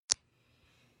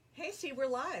Hey, Steve, we're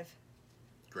live.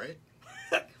 Great.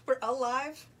 We're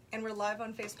alive, and we're live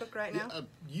on Facebook right now. Yeah,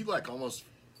 you like almost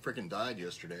freaking died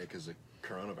yesterday because of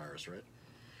coronavirus,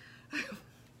 right?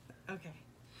 Okay.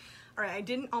 All right, I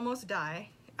didn't almost die,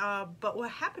 but what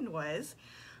happened was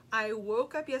I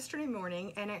woke up yesterday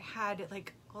morning and it had,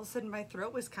 like, all of a sudden my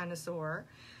throat was kind of sore.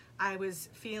 I was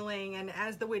feeling, and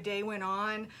as the day went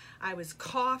on, I was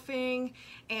coughing,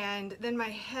 and then my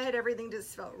head, everything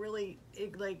just felt really,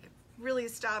 really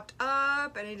stopped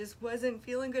up, and I just wasn't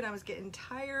feeling good. I was getting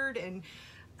tired, and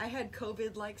I had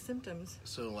COVID-like symptoms.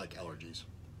 So like allergies.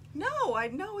 No, I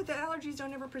know the allergies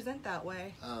don't ever present that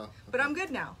way. Oh. Okay. But I'm good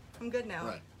now. I'm good now.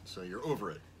 Right. So you're over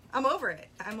it. I'm over it.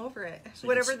 I'm over it. So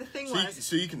Whatever the thing was.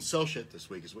 So you can sell shit this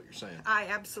week is what you're saying. I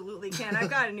absolutely can. I've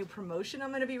got a new promotion I'm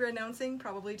going to be announcing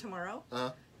probably tomorrow.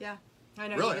 Yeah. I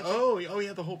know. Really? Oh,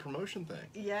 yeah, the whole promotion thing.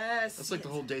 Yes. That's like the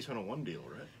whole Daytona 1 deal,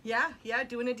 right? Yeah,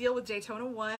 doing a deal with Daytona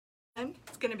 1.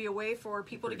 It's going to be a way for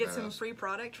people to get badass. some free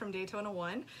product from Daytona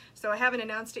 1. So I haven't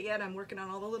announced it yet. I'm working on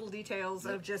all the little details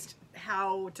of just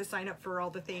how to sign up for all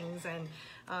the things,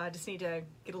 and just need to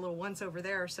get a little once over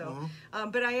there. So,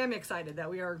 but I am excited that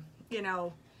we are,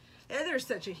 there's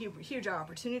such a huge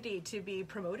opportunity to be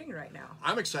promoting right now.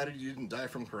 I'm excited you didn't die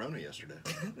from corona yesterday.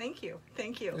 Thank you.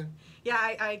 Yeah,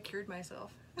 I cured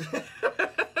myself.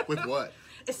 With what?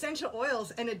 Essential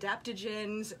oils and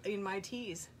adaptogens in my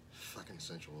teas. Fucking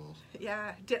essential oils.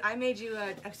 Yeah, I made you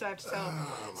a. So I have to sell.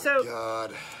 Oh my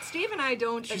God. Steve and I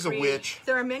don't She's agree. a witch.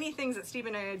 There are many things that Steve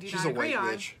and I do She's not a agree white on.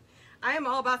 witch. I am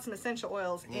all about some essential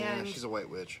oils, Yeah, and she's a white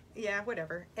witch. yeah,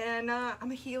 whatever. And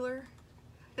I'm a healer.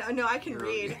 No, I can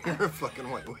read. You're a fucking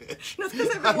white witch. No, it's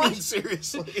because I've been watching.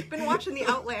 Seriously. Been watching The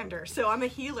Outlander, so I'm a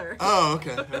healer. Oh,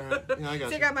 okay. All right. Yeah, I got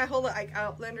So I you. got my whole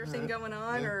Outlander thing Alright. going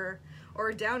on, Yeah.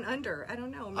 or Down Under. I don't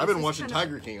know. I've been watching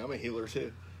Tiger King. I'm a healer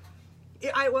too.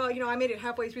 I made it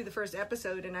halfway through the first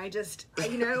episode, and I just,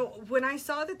 when I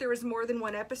saw that there was more than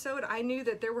one episode, I knew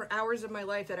that there were hours of my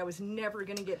life that I was never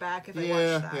going to get back if I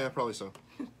watched that. Yeah, probably so.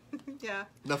 Yeah.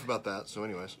 Enough about that. So,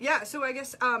 anyways. Yeah. So I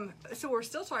guess, so we're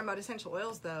still talking about essential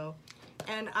oils, though,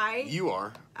 and You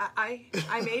are. I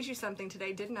made you something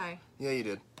today, didn't I? Yeah, you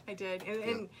did. I did,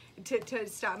 and to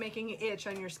stop making it itch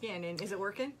on your skin, and is it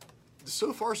working?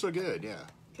 So far, so good. Yeah.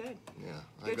 Good. Yeah.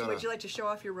 Good. Would you like to show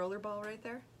off your rollerball right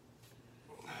there?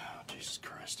 Oh, Jesus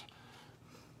Christ.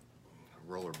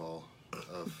 A rollerball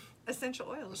of Essential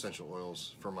oils. essential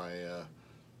oils for my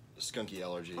skunky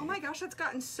allergy. Oh my gosh, that's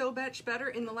gotten so much better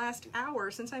in the last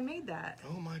hour since I made that.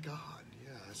 Oh my God.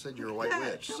 Yeah, I said you're a white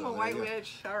witch. I'm so a there white you go.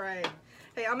 witch. All right.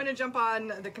 Hey, I'm going to jump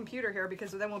on the computer here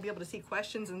because then we'll be able to see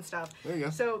questions and stuff. There you go.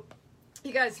 So,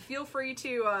 you guys, feel free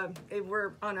to,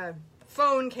 we're on a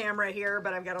phone camera here,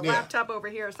 but I've got a laptop over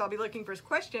here, so I'll be looking for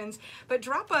questions. But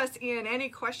drop us in any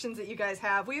questions that you guys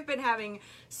have. We've been having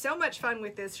so much fun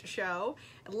with this show.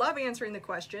 I love answering the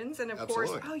questions. And, of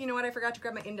course, oh, you know what? I forgot to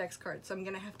grab my index card, so I'm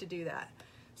going to have to do that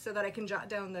so that I can jot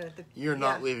down the You're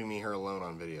not leaving me here alone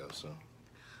on video, so.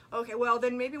 Okay, well,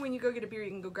 then maybe when you go get a beer, you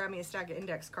can go grab me a stack of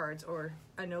index cards or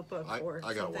a notebook or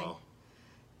I got something. a while.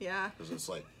 Yeah. Because it's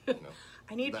like,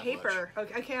 I need that paper.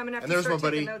 much. Okay, I'm going to have And to there's my start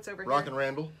buddy, taking notes over Rockin' here.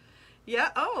 Randall. Yeah.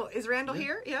 Oh, is Randall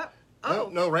here? Yeah.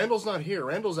 Oh. No, Randall's not here.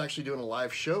 Randall's actually doing a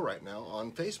live show right now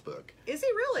on Facebook. Is he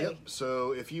really? Yep.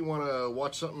 So if you want to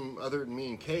watch something other than me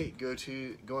and Kate,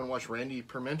 go and watch Randy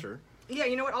Permenter. Yeah,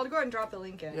 you know what? I'll go ahead and drop the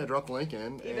link in. Yeah, drop the link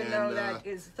in. Even though that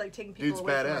is like taking people dude's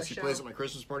away from our badass. He show. plays at my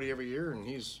Christmas party every year, and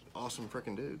he's awesome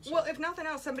freaking dude. So. Well, if nothing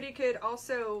else, somebody could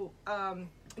also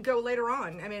go later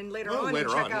on. I mean, later on and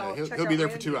check out. He'll be there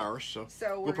for 2 hours,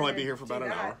 so we'll probably be here for about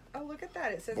an hour. Oh, look at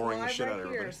that! It says Boring the live shit out right of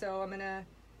here. everybody. So I'm gonna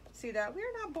see that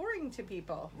we're not boring to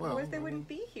people. Well, Otherwise, they wouldn't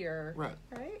be here. Right.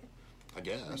 Right. I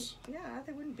guess. Yeah,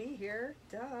 they wouldn't be here.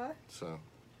 Duh. So.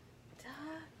 Duh.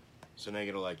 So now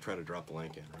you gotta try to drop the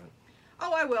link in, right?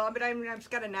 Oh, I will, but I've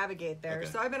just got to navigate there. Okay.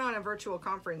 So I've been on a virtual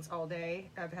conference all day.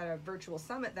 I've had a virtual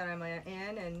summit that I'm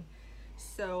in, and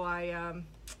so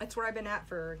that's where I've been at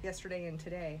for yesterday and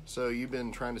today. So you've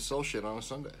been trying to sell shit on a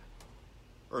Sunday,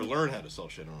 or learn how to sell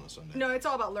shit on a Sunday. No, it's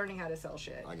all about learning how to sell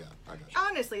shit. I got you.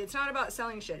 Honestly, it's not about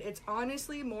selling shit. It's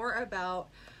honestly more about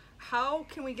how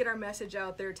can we get our message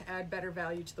out there to add better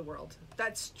value to the world.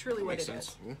 That's truly what it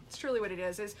is. Yeah. It's truly what it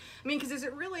is. Because is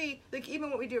it really, like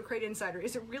even what we do at Crate Insider,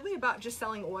 is it really about just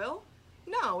selling oil?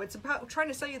 No, it's about trying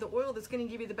to sell you the oil that's going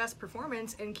to give you the best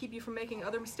performance and keep you from making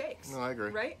other mistakes. No, I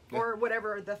agree. Right? Yeah. Or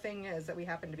whatever the thing is that we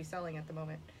happen to be selling at the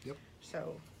moment. Yep.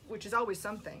 So, which is always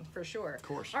something, for sure. Of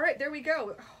course. All right, there we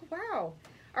go. Oh, wow.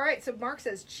 All right, so Mark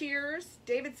says cheers.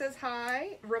 David says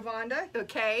hi. Ravonda,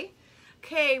 okay.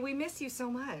 Okay, we miss you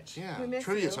so much. Yeah. we miss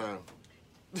Trivia you. time.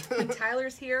 And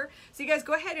Tyler's here. So you guys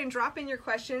go ahead and drop in your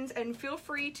questions and feel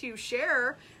free to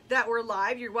share that we're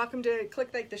live. You're welcome to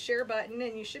click like the share button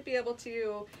and you should be able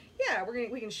to,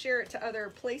 we can share it to other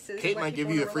places. Kate might give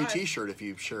you a free t-shirt if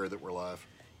you share that we're live.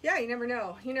 Yeah, you never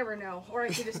know. You never know. Or I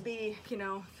could just be,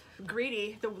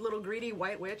 greedy, the little greedy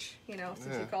white witch,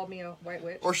 since you called me a white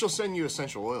witch. Or she'll send you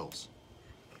essential oils.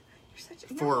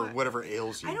 Whatever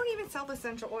ails you. I don't even sell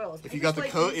essential oils. If you got the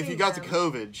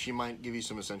COVID, she might give you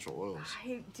some essential oils.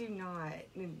 I do not.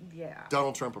 Yeah.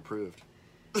 Donald Trump approved.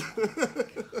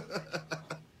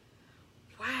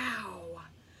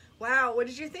 Wow. What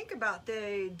did you think about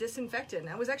the disinfectant?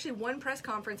 That was actually one press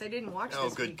conference I didn't watch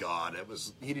this good week. God.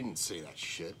 He didn't say that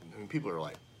shit. I mean, people are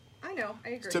like... I know. I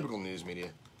agree. It's typical news media.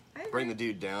 I agree. Bring the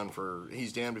dude down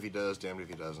he's damned if he does, damned if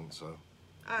he doesn't, so...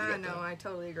 No, I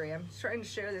totally agree. I'm trying to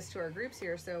share this to our groups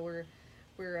here, so we're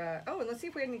and let's see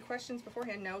if we had any questions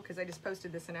beforehand. No, because I just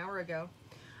posted this an hour ago.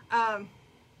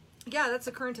 That's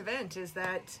a current event, is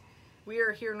that we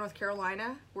are here in North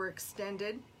Carolina. We're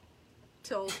extended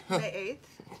till May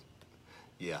 8th.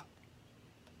 Yeah.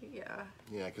 Yeah.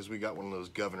 Yeah, because we got one of those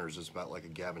governors that's about like a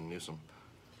Gavin Newsom.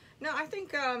 No, I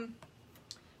think, I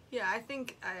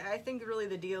think really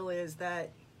the deal is that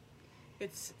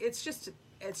it's just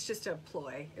a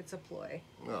ploy. It's a ploy.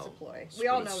 It's a ploy. We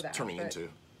all know that. Turning into.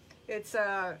 It's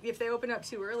if they open up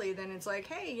too early, then it's like,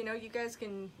 hey, you guys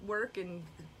can work and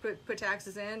put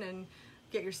taxes in and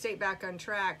get your state back on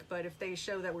track. But if they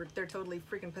show that they're totally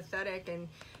freaking pathetic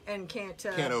and can't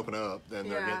open up, then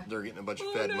they're getting a bunch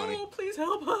of Fed money. Oh, please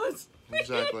help us.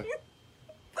 Exactly.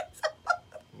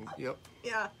 Yep.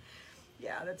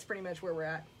 Yeah, that's pretty much where we're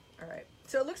at. All right.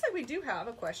 So it looks like we do have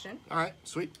a question. All right,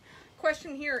 sweet.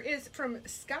 Question here is from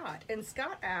Scott, and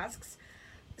Scott asks,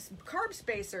 carb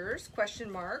spacers, ?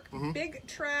 Mm-hmm. Big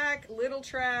track, little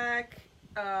track,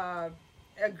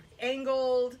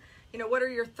 angled, what are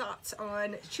your thoughts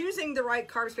on choosing the right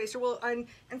carb spacer? Well, and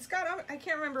Scott, I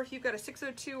can't remember if you've got a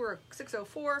 602 or a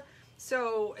 604,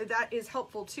 so that is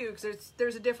helpful too, because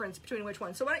there's a difference between which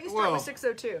one. So why don't you start with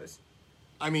 602s?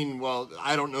 I mean,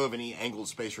 I don't know of any angled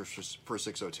spacers for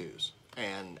 602s.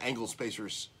 And angled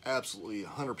spacers absolutely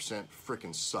 100%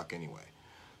 frickin' suck anyway.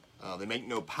 They make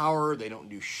no power. They don't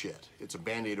do shit. It's a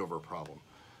Band-Aid over a problem.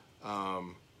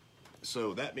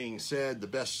 So that being said, the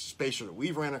best spacer that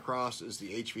we've ran across is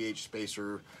the HVH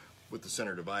spacer with the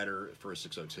center divider for a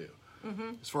 602.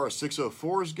 Mm-hmm. As far as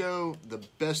 604s go, the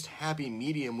best happy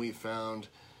medium we've found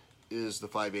is the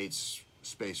 5/8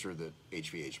 spacer that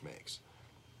HVH makes.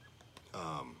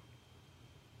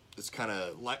 It's kind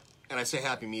of like, and I say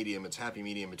happy medium, it's happy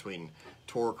medium between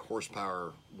torque,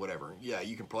 horsepower, whatever. Yeah,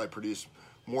 you can probably produce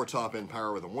more top-end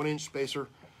power with a 1-inch spacer,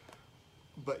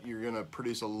 but you're going to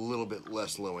produce a little bit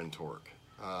less low-end torque.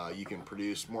 You can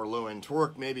produce more low-end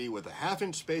torque maybe with a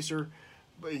half-inch spacer,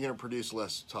 but you're going to produce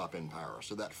less top-end power.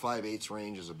 So that 5/8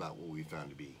 range is about what we found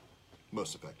to be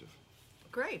most effective.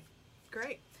 Great.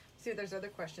 See if there's other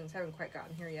questions. Haven't quite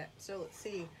gotten here yet. So let's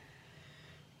see.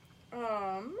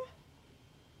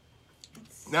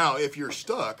 Now, if you're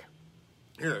stuck,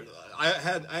 here,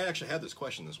 I actually had this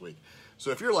question this week.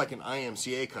 So if you're like an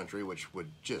IMCA country, which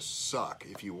would just suck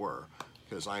if you were,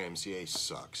 because IMCA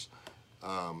sucks.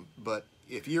 But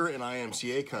if you're an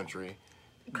IMCA country,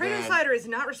 Crane Insider is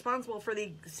not responsible for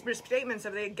the statements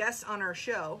of the guests on our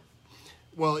show.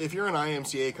 Well, if you're an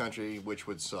IMCA country, which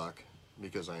would suck,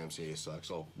 because IMCA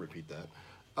sucks, I'll repeat that,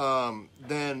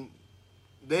 then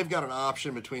they've got an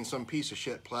option between some piece of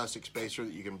shit plastic spacer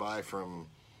that you can buy from,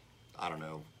 I don't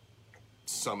know,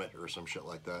 Summit or some shit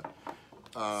like that.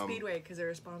 Speedway, because they're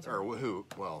a sponsor. Or who?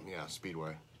 Well, yeah,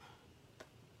 Speedway.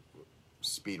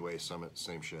 Speedway, Summit,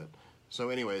 same shit. So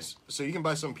anyways, so you can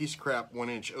buy some piece of crap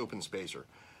 1-inch open spacer.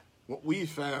 What we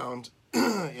found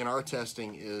in our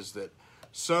testing is that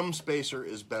some spacer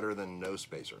is better than no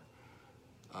spacer.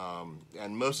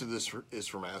 And most of this is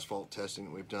from asphalt testing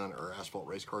that we've done, or asphalt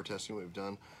race car testing we've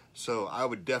done. So I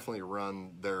would definitely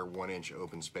run their 1-inch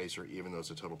open spacer, even though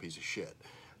it's a total piece of shit.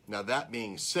 Now that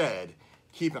being said,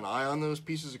 keep an eye on those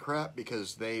pieces of crap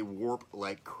because they warp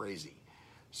like crazy.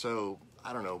 So,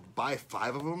 I don't know, buy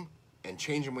 5 of them and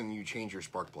change them when you change your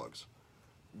spark plugs.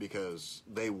 Because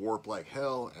they warp like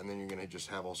hell, and then you're going to just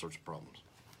have all sorts of problems.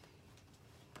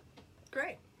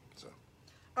 Great.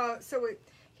 So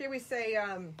here we say,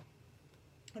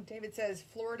 David says,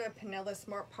 Florida Pinellas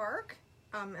Smart Park.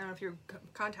 I don't know if you're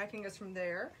contacting us from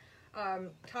there.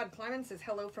 Todd Kleiman says,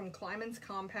 hello from Kleiman's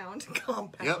Compound.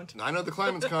 Yep, I know the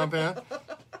Kleiman's Compound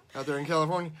out there in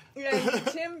California. Yeah,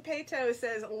 Tim Pato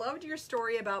says, loved your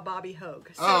story about Bobby Hogue.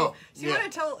 So you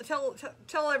want to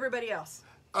tell everybody else.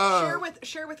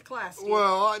 Share with class. Steve.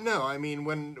 Well, no, I mean,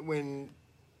 when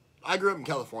I grew up in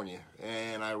California,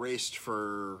 and I raced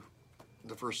for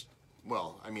the first.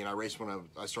 Well, I mean, I raced when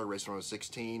I started racing when I was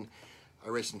 16. I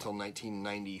raced until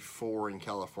 1994 in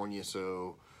California,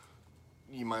 so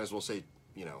you might as well say,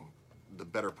 you know, the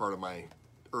better part of my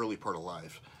early part of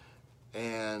life.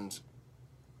 And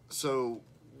so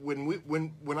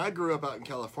when I grew up out in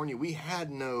California, we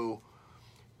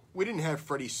didn't have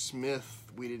Freddie Smith,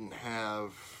 we didn't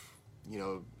have, you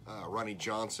know, Ronnie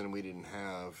Johnson, we didn't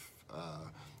have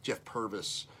Jeff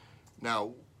Purvis.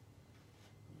 Now,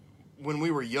 when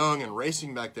we were young and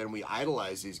racing back then, we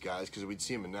idolized these guys because we'd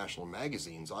see them in national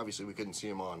magazines. Obviously, we couldn't see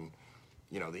them on,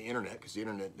 you know, the internet because the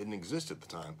internet didn't exist at the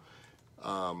time.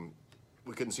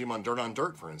 We couldn't see them on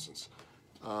Dirt, for instance.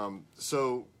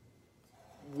 So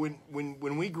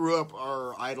when we grew up,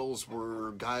 our idols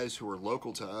were guys who were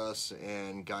local to us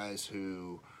and guys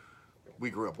who we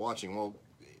grew up watching. Well,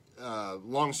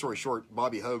 long story short,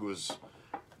 Bobby Hogue was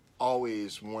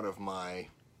always one of my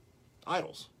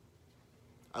idols.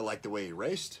 I liked the way he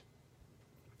raced.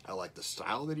 I liked the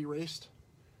style that he raced.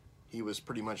 He was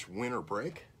pretty much win or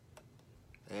break.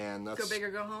 And that's go big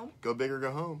or go home? Go big or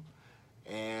go home.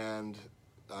 And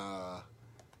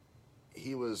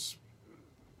he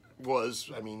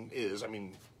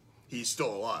he's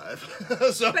still alive.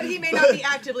 So, but he may not be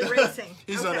actively racing.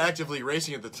 He's not actively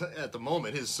racing at the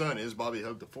moment. His son is Bobby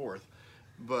Hogue IV.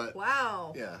 But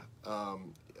wow. Yeah.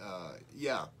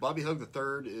 Bobby Hogue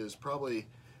III is probably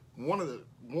one of,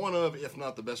 if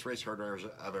not the best race car drivers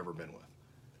I've ever been with,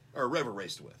 or ever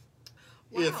raced with.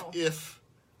 Wow. If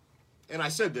and I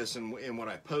said this in what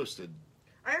I posted.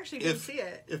 I actually didn't see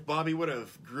it. If Bobby would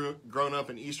have grown up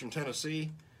in Eastern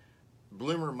Tennessee,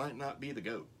 Bloomer might not be the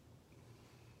GOAT.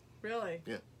 Really?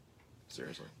 Yeah.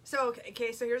 Seriously. So,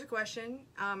 okay, so here's a question,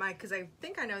 because I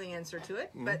think I know the answer to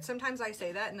it, but sometimes I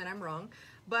say that and then I'm wrong.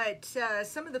 But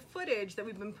some of the footage that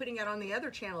we've been putting out on the other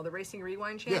channel, the Racing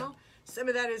Rewind channel, some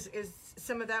of that is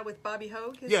some of that with Bobby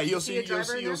Hogue. You'll see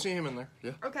him in there.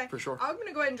 Yeah. Okay. For sure. I'm going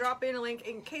to go ahead and drop in a link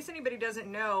in case anybody doesn't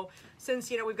know, since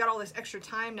we've got all this extra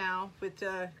time now with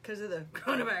because of the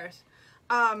coronavirus.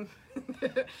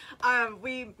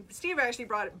 Steve actually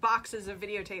brought boxes of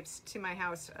videotapes to my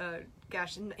house,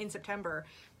 in September,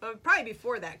 but probably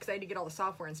before that, because I had to get all the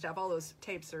software and stuff. All those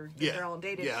tapes they're all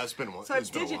dated. Yeah, it's been a while. So I've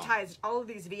digitized all of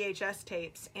these VHS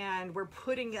tapes, and we're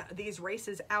putting these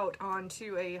races out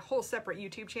onto a whole separate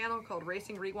YouTube channel called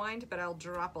Racing Rewind. But I'll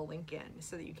drop a link in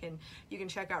so that you can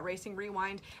check out Racing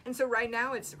Rewind. And so right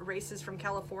now it's races from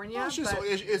California. Well,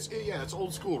 it's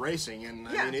old school racing, and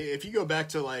I mean, if you go back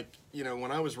to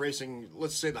when I was racing,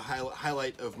 let's say the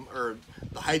height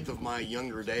of my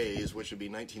younger days, which would be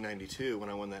 1992 when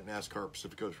I won that NASCAR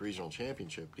Pacific Coast Regional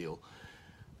Championship deal.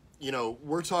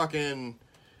 We're talking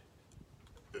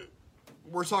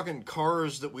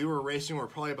cars that we were racing were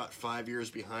probably about 5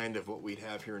 years behind of what we'd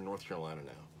have here in North Carolina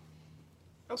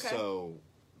now. Okay. So,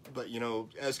 but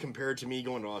as compared to me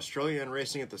going to Australia and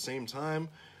racing at the same time,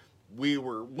 we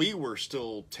were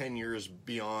still 10 years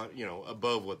beyond,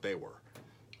 above what they were.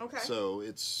 Okay. So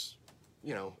it's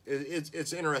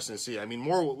interesting to see. I mean,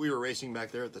 more what we were racing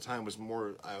back there at the time was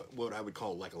more what I would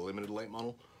call like a limited late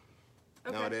model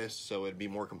nowadays. So it'd be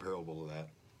more comparable to that.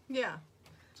 Yeah.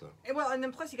 So. And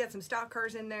then plus you got some stock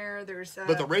cars in there. There's.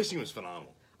 But the racing was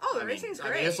phenomenal. Oh, the racing's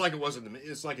great. I mean, it's like it wasn't.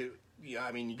 It's like it. Yeah.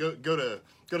 I mean, you go to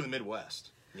the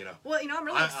Midwest. Well, I'm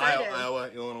really excited. Iowa,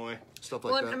 Illinois, stuff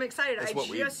like that. Well, I'm excited. That's what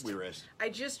we raced. I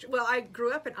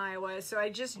grew up in Iowa, so I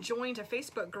just joined a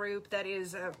Facebook group that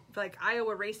is like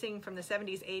Iowa racing from the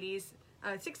 70s, 80s,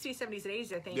 60s, 70s, and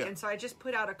 80s, I think. Yeah. And so I just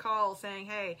put out a call saying,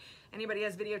 hey, anybody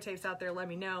has videotapes out there, let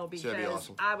me know, because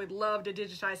awesome. I would love to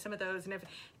digitize some of those. And if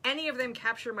any of them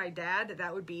capture my dad,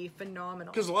 that would be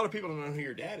phenomenal. Because a lot of people don't know who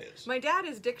your dad is. My dad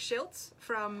is Dick Schiltz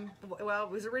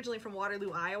was originally from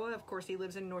Waterloo, Iowa. Of course, he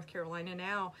lives in North Carolina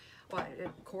now. Well,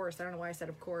 of course, I don't know why I said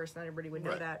of course, not everybody would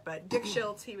know that. But Dick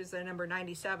Schiltz, he was the number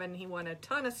 97. He won a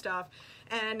ton of stuff.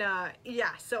 And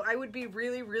so I would be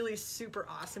really, really super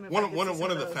awesome if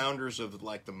one of the founders of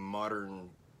like the modern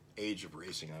age of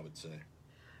racing, I would say.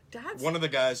 Dad's one of the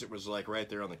guys that was like right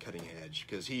there on the cutting edge,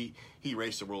 because he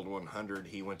raced the World 100.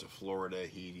 He went to Florida.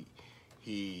 He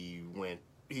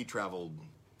traveled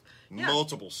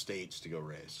multiple states to go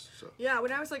race. So yeah,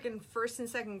 when I was like in first and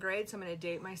second grade, so I'm gonna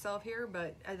date myself here,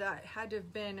 but that had to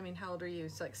have been. I mean, how old are you?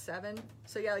 It's like 7.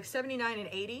 So yeah, like 79 and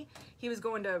 80. He was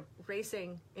going to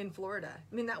racing in Florida.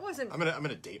 I mean, that wasn't. I'm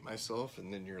gonna date myself,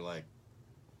 and then you're like,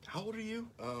 How old are you?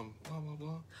 Blah, blah,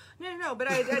 blah. No, but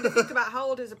I had to think about how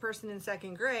old is a person in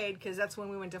second grade, because that's when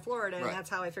we went to Florida, and Right. that's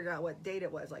how I figured out what date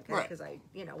it was, like, Right. because I,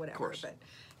 whatever. course. But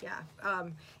yeah,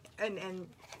 and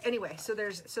anyway, so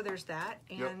there's that,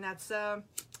 and Yep. that's so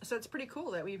it's pretty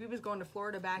cool that we was going to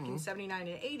Florida back in '79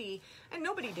 and '80, and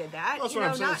nobody did that. That's what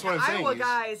I'm saying. That's what I'm saying. Iowa He's-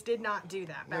 guys did not do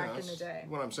that back Yeah, in the that's day.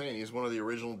 what I'm saying. He's one of the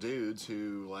original dudes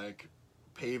who, like,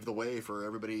 paved the way for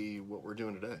everybody what we're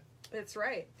doing today. That's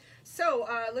right. So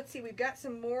let's see. We've got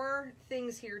some more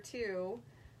things here too,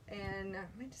 and am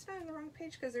I just not on the wrong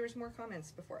page because there was more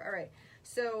comments before? All right.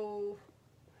 So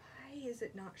why is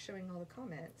it not showing all the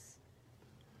comments?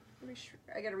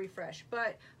 I got to refresh.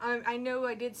 But I know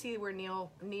I did see where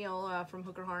Neil from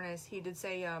Hooker Harness, he did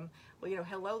say, well,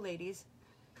 hello, ladies.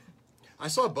 I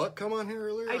saw Buck come on here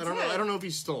earlier. I don't know. did. I don't know if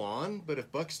he's still on, but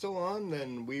if Buck's still on,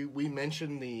 then we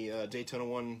mentioned the Daytona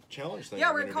 1 challenge thing.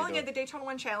 Yeah, we're calling it the Daytona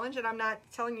 1 Challenge, and I'm not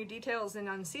telling you details in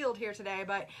Unsealed here today,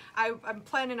 but I'm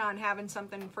planning on having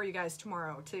something for you guys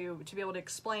tomorrow to be able to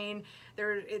explain.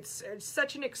 It's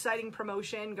such an exciting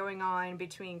promotion going on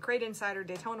between Crate Insider,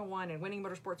 Daytona 1, and Winning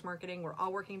Motorsports Marketing. We're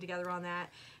all working together on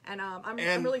that, and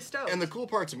I'm really stoked. And the cool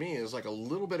part to me is, like, a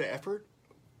little bit of effort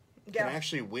Yeah. can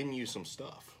actually win you some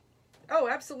stuff. Oh,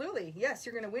 absolutely. Yes,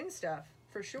 you're going to win stuff,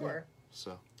 for sure.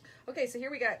 So. Okay, so here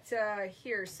we got,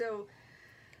 here, so,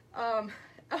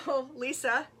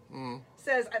 Lisa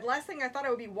says, last thing I thought I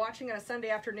would be watching on a Sunday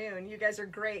afternoon. You guys are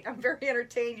great. I'm very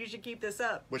entertained. You should keep this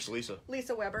up. Which Lisa?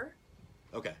 Lisa Weber.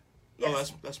 Okay.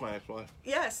 Yes. Oh, that's my ex-wife.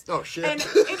 Yes. Oh, shit. And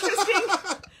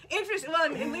interesting.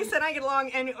 Well, and Lisa and I get along,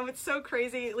 and it's so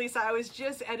crazy, Lisa. I was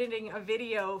just editing a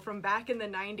video from back in the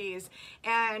 90s,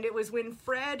 and it was when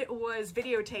Fred was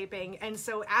videotaping, and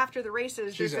so after the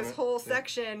races, She's there's in this it. whole Yeah.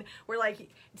 section where, like,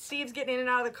 Steve's getting in and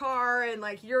out of the car, and,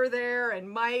 like, you're there, and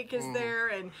Mike is there,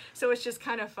 and so it's just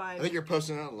kind of fun. I think you're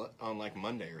posting it on like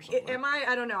Monday or something. Am I?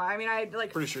 I don't know. I mean, I had,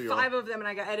 like, Pretty sure you 5 of them, and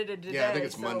I got edited today. Yeah, I think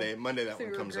it's so- Monday. Monday that so one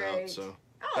you're comes great. out. So.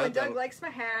 Oh, and Doug That- likes my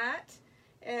hat.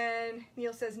 And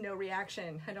Neil says no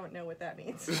reaction. I don't know what that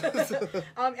means.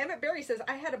 Emmett Berry says,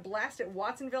 I had a blast at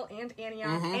Watsonville and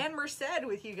Antioch and Merced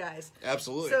with you guys.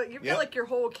 Absolutely. So you feel Yep. like your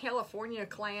whole California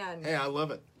clan. Hey, I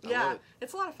love it. I Yeah, love it.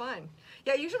 it's a lot of fun.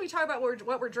 Yeah, usually we talk about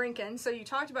what we're drinking. So you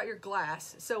talked about your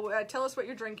glass. So tell us what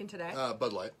you're drinking today.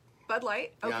 Bud Light. Bud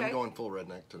Light? Okay. Yeah, I'm going full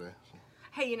redneck today. So.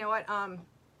 Hey, you know what?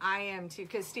 I am too,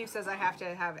 because Steve says I have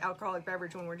to have alcoholic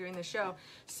beverage when we're doing the show.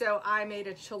 So I made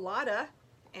a chilada,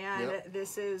 and Yep.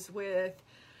 this is with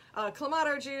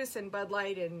Clamato juice and Bud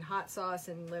Light and hot sauce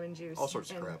and lemon juice. All sorts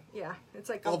of and, crap. Yeah, it's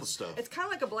like All the stuff. It's kind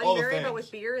of like a All Bloody the Mary, but things.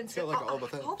 with beer and It's got, like, all the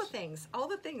things. All the things. All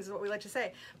the things is what we like to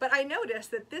say. But I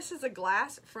noticed that this is a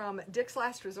glass from Dick's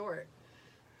Last Resort.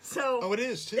 So Oh, it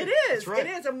is too. it is. That's right. It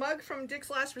is a mug from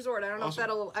Dick's Last Resort. I don't know Awesome. if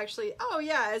that'll actually. Oh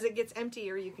yeah, as it gets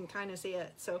emptier, you can kind of see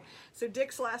it. So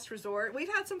Dick's Last Resort. We've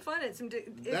had some fun at some.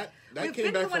 That we've came been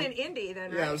to back the one from- in Indy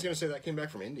then. Yeah, right? I was gonna say that came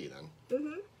back from Indy then.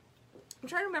 I'm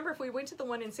trying to remember if we went to the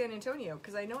one in San Antonio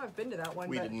because I know I've been to that one.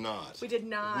 We but did not. We did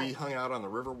not. We hung out on the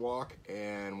Riverwalk,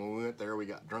 and when we went there, we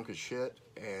got drunk as shit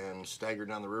and staggered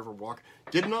down the Riverwalk.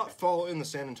 Did not fall in the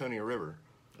San Antonio River,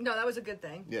 No, that was a good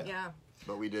thing. Yeah. Yeah.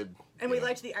 but we did. And we yeah.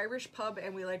 liked the Irish pub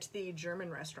and we liked the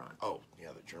German restaurant. Oh yeah,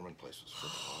 the German place was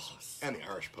freaking awesome, and the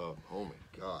Irish pub. Oh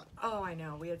my god! Oh, I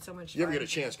know. We had so much You ever fun. get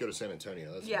a chance, go to San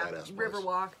Antonio. That's Yeah, a badass place.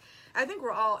 Riverwalk. I think we're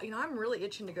all. I'm really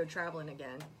itching to go traveling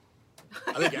again.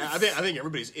 I think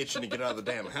everybody's itching to get out of the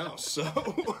damn house. So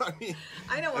I mean,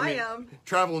 I know I am.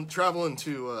 Traveling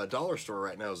to a dollar store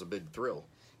right now is a big thrill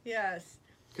Yes.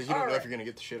 because you don't All know if right. you're gonna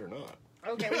get the shit or not.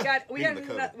 Okay, Being the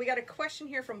code. we got a question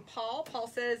here from Paul. Paul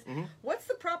says, "What's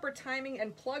the proper timing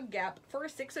and plug gap for a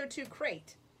 602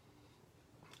 crate?"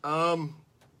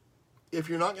 If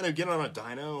you're not going to get on a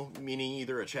dyno, meaning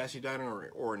either a chassis dyno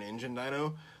or an engine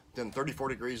dyno, then 34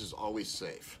 degrees is always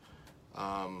safe.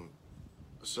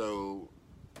 So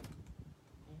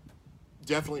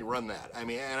definitely run that. I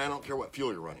mean, and I don't care what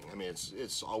fuel you're running. I mean,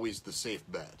 it's always the safe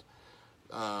bet.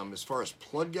 As far as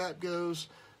plug gap goes,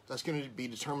 that's going to be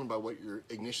determined by what your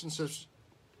ignition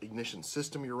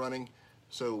system you're running.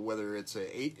 So whether it's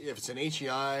if it's an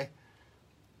HEI,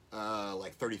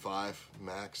 like 35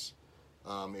 max.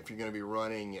 If you're going to be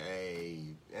running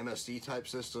a MSD type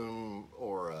system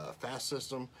or a fast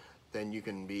system, then you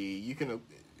can,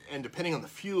 and depending on the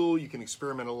fuel, you can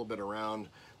experiment a little bit around,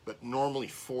 but normally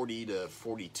 40 to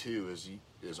 42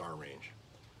 is our range.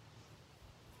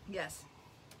 Yes,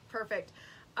 perfect.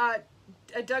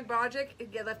 Doug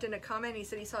Bodgick left in a comment. He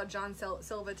said he saw John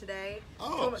Silva today.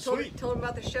 Oh, sweet. Told him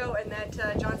about the show, and that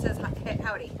John says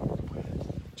howdy.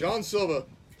 John Silva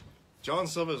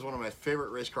is one of my favorite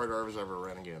race car drivers I've ever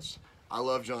ran against. I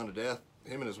love John to death.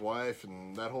 him and his wife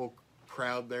and that whole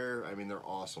crowd there. I mean, they're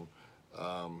awesome.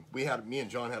 Me and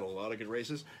John had a lot of good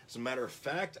races. As a matter of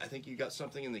fact, I think you got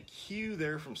something in the queue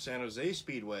there from San Jose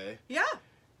Speedway. Yeah,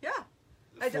 yeah.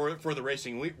 For the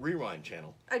Racing Rewind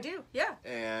channel. I do, yeah.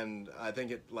 And I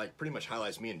think it like pretty much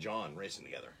highlights me and John racing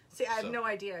together. See, I have no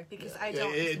idea because I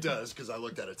don't. It does because I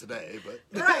looked at it today, but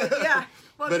right, yeah.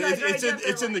 Well, but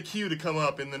it's in the queue to come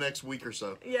up in the next week or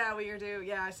so. Yeah, we are due.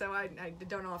 Yeah, so I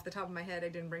don't know off the top of my head. I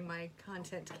didn't bring my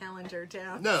content calendar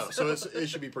down. No, so it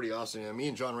should be pretty awesome. Me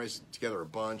and John raced together a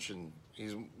bunch, and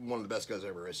he's one of the best guys I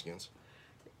ever raced against.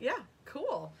 Yeah,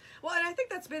 cool. Well, and I think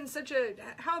that's been such a.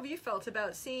 How have you felt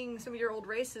about seeing some of your old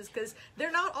races? Because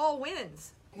they're not all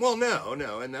wins. Well, no,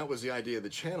 and that was the idea of the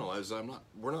channel.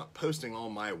 We're not posting all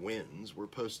my wins. We're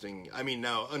posting. I mean,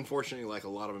 now, unfortunately, like a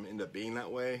lot of them end up being that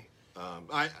way.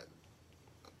 I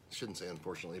shouldn't say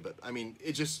unfortunately, but I mean,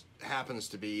 it just happens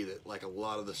to be that like a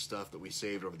lot of the stuff that we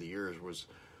saved over the years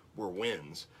were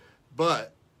wins,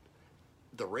 but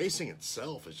the racing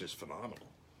itself is just phenomenal.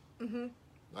 Mm-hmm.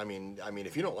 I mean,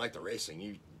 if you don't like the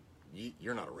racing,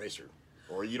 you're not a racer,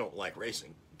 or you don't like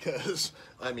racing, because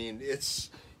I mean, it's.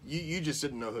 You just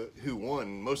didn't know who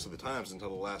won most of the times until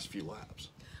the last few laps.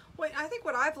 Well, I think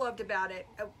what I've loved about it,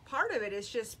 part of it has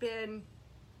just been,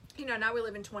 now we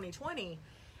live in 2020,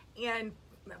 and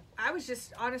I was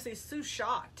just honestly so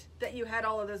shocked that you had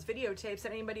all of those videotapes,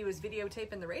 that anybody was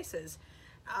videotaping the races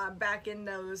back in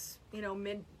those,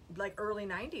 early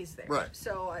 90s there. Right.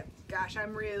 So, gosh,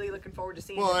 I'm really looking forward to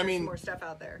seeing more stuff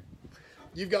out there.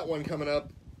 You've got one coming up.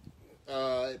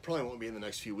 It probably won't be in the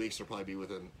next few weeks. It'll probably be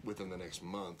within the next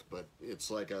month. But it's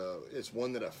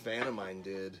one that a fan of mine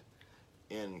did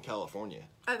in California.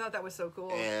 I thought that was so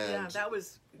cool. And yeah, that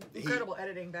was incredible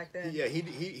editing back then. Yeah,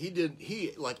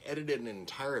 he edited an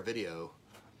entire video,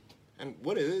 and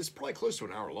it's probably close to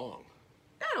an hour long.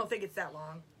 I don't think it's that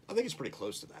long. I think it's pretty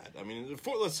close to that. I mean,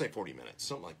 let's say 40 minutes,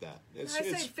 something like that. I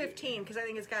say 15 because I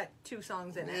think it's got 2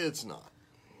 songs in it. It's not.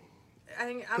 I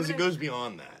think because it goes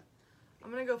beyond that. I'm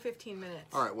gonna go 15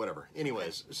 minutes. All right, whatever.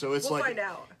 Anyways, so it's we'll find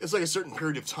out. It's like a certain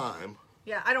period of time.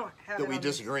 Yeah, I don't have that we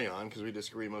disagree on because we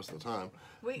disagree most of the time.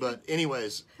 But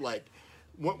anyways, like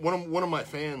one of my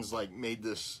fans like made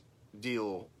this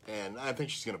deal, and I think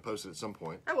she's gonna post it at some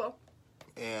point. I will.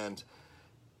 And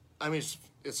I mean,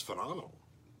 it's phenomenal.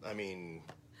 I mean,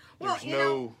 well,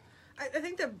 I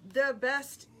think the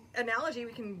best analogy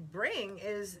we can bring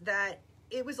is that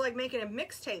it was like making a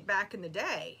mixtape back in the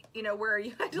day, where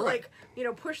you had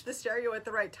to push the stereo at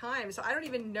the right time. So I don't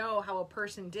even know how a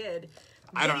person did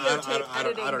videotape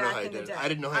editing back in the day. I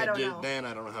didn't know how he did it then.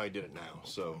 I don't know how he did it now.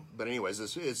 So, but anyways,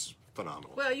 it's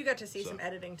phenomenal. Well, you got to see some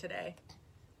editing today.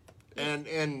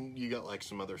 And you got like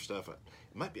some other stuff. It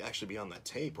might actually be on that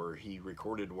tape where he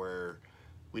recorded where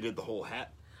we did the whole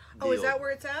hat deal. Oh, is that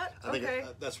where it's at? I think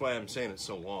that's why I'm saying it's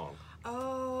so long.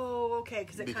 Oh, okay,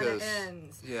 because it kind of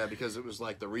ends. Yeah, because it was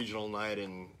like the regional night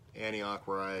in Antioch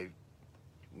where I,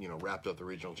 wrapped up the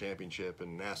regional championship,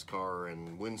 and NASCAR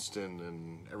and Winston,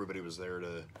 and everybody was there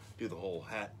to do the whole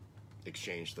hat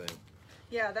exchange thing.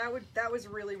 Yeah, that was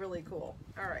really, really cool.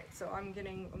 All right, so I'm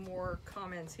getting more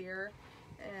comments here.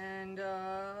 And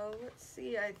let's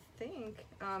see, I think,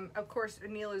 of course,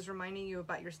 Neil is reminding you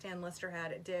about your Stan Lester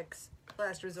hat at Dick's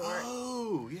Last Resort.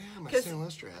 Oh, yeah, my Stan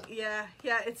Lester hat. Yeah,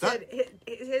 it said,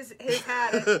 his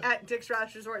hat at Dick's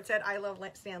Last Resort said, "I love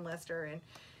Stan Lester." And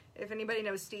if anybody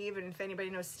knows Steve, and if anybody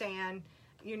knows Stan,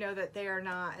 you know that they are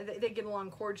not, they get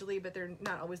along cordially, but they're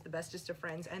not always the bestest of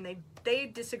friends. And they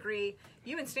disagree.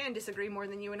 You and Stan disagree more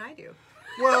than you and I do.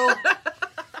 Well...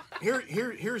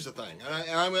 Here's the thing,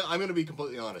 and I'm going to be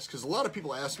completely honest, because a lot of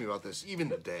people ask me about this, even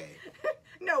today.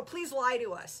 No, please lie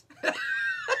to us.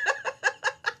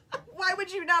 Why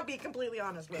would you not be completely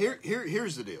honest with us?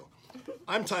 Here's the deal.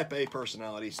 I'm type A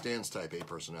personality, Stan's type A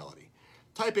personality.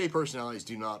 Type A personalities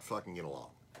do not fucking get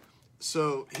along.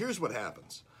 So, here's what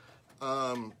happens.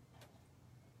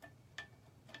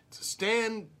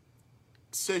 Stan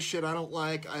says shit I don't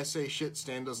like, I say shit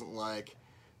Stan doesn't like,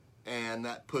 and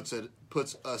that puts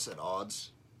us at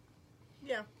odds.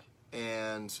 Yeah.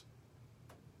 And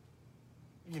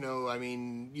I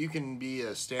mean, you can be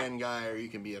a Stan guy or you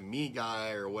can be a me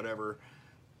guy or whatever,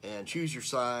 and choose your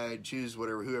side, choose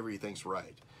whoever you think's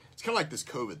right. It's kind of like this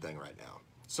COVID thing right now.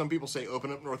 Some people say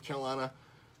open up North Carolina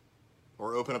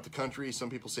or open up the country. Some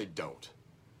people say don't.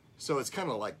 So it's kind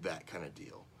of like that kind of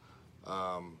deal.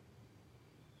 I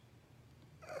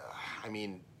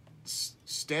mean,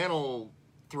 Stan will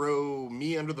throw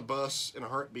me under the bus in a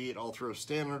heartbeat. I'll throw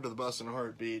Stan under the bus in a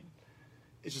heartbeat.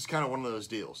 It's just kind of one of those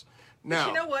deals. Now, but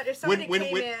you know what? If somebody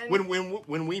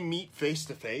when we meet face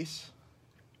to face,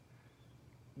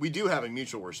 we do have a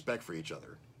mutual respect for each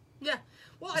other. Yeah.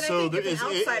 Well, and So I think if an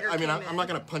outsider I mean, came I'm not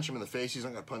going to punch him in the face. He's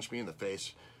not going to punch me in the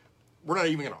face. We're not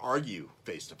even going to argue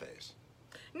face to face.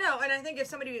 No, and I think if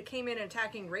somebody came in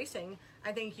attacking racing,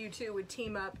 I think you two would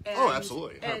team up. And, Oh,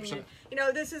 absolutely, 100%. And, you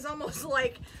know, this is almost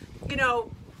like,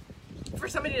 for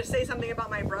somebody to say something about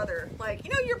my brother, like,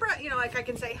 your brother, like I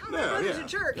can say, "Oh, my brother's a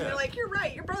jerk," and you're like, "You're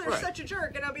right, your brother's such a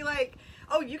jerk," and I'll be like,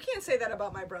 "Oh, you can't say that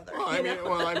about my brother." Well,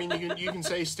 I mean, you can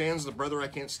say Stan's the brother I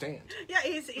can't stand. Yeah,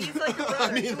 he's like a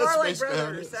brother. mean, You that's are like basically how it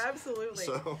brothers, is. absolutely.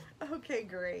 So. Okay,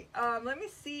 great. Let me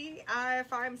see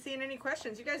if I'm seeing any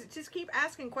questions. You guys just keep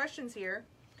asking questions here,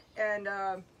 and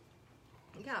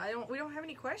we don't have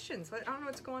any questions. I don't know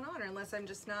what's going on, unless I'm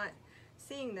just not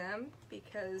seeing them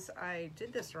because I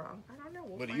did this wrong. I don't know.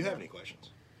 But do you have any questions?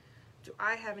 Do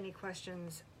I have any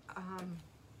questions?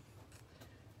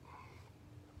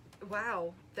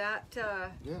 Wow, that.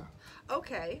 Yeah.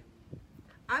 Okay,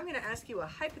 I'm going to ask you a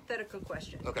hypothetical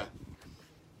question. Okay.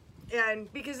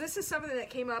 And because this is something that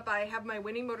came up, I have my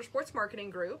Winning Motorsports Marketing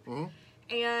group,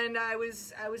 and I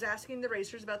was asking the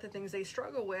racers about the things they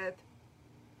struggle with,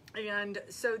 and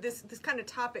so this kind of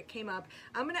topic came up.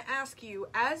 I'm going to ask you,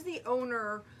 as the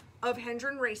owner of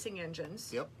Hendren Racing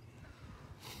Engines, Yep.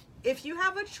 if you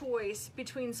have a choice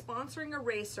between sponsoring a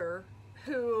racer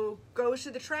who goes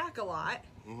to the track a lot,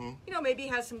 maybe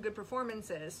has some good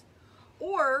performances,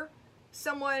 or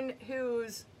someone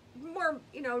who's more,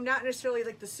 not necessarily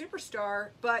like the superstar,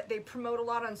 but they promote a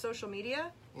lot on social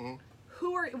media,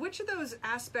 which of those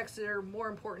aspects are more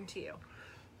important to you?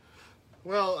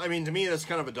 Well, I mean, to me, that's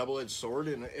kind of a double-edged sword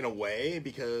in a way,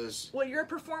 because... Well, you're a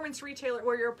performance retailer,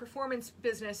 or you're a performance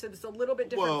business, so it's a little bit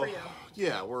different for you.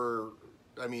 Yeah,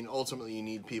 ultimately you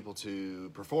need people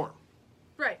to perform.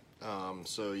 Right.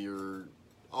 So you're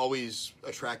always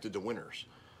attracted to winners.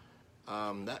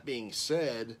 That being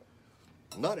said,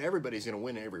 not everybody's going to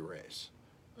win every race.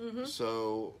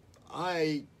 So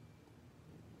I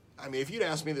mean, if you'd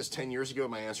asked me this 10 years ago,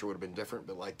 my answer would have been different.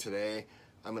 But like today,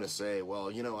 I'm going to say, well,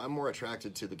 I'm more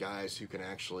attracted to the guys who can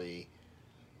actually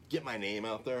get my name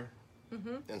out there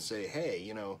and say,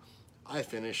 hey, I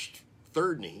finished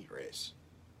third in a heat race.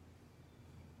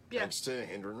 Thanks to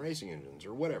Hendren Racing Engines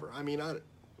or whatever. I mean,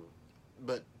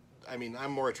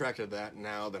 I'm more attracted to that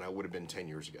now than I would have been 10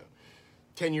 years ago.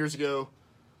 10 years ago,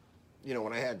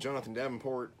 when I had Jonathan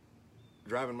Davenport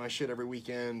driving my shit every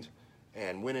weekend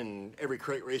and winning every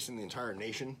crate race in the entire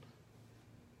nation,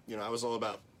 I was all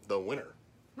about the winner.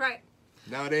 Right.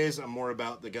 Nowadays, I'm more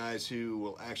about the guys who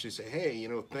will actually say, hey,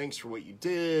 thanks for what you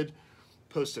did,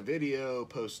 post a video,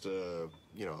 post a,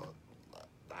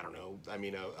 I don't know,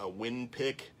 a win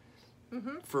pick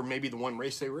for maybe the one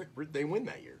race they win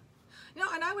that year. No,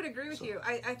 and I would agree with you.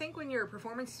 I think when you're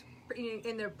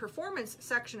in the performance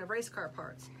section of race car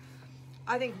parts,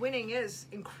 I think winning is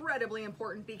incredibly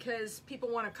important because people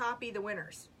want to copy the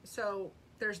winners. So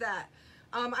there's that.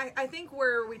 I think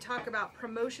where we talk about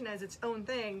promotion as its own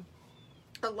thing,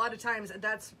 a lot of times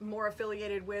that's more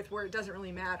affiliated with where it doesn't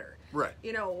really matter. Right.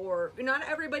 Or not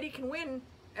everybody can win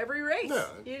every race. No,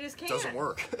 you just can't. It doesn't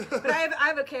work. But I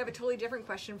have a totally different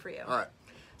question for you. All right.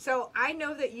 So I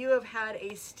know that you have had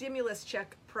a stimulus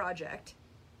check project.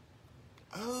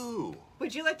 Oh.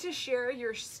 Would you like to share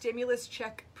your stimulus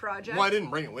check project? Well, I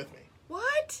didn't bring it with me.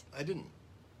 What? I didn't.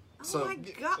 Oh my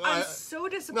God, I'm so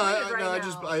disappointed right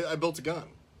now. I built a gun.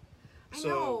 I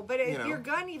know, but your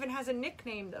gun even has a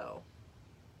nickname, though.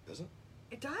 Does it?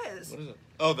 It does. What is it?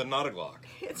 Oh, the not a Glock.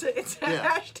 It's a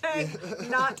hashtag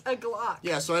not a Glock.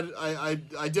 Yeah, so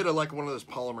I did one of those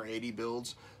Polymer 80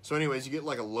 builds. So anyways, you get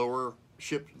like a lower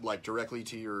shipped like directly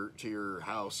to your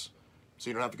house,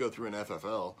 so you don't have to go through an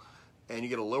FFL, and you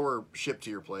get a lower shipped to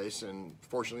your place. And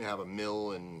fortunately, I have a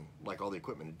mill and like all the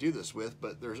equipment to do this with.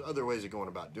 But there's other ways of going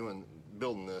about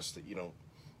building this that you don't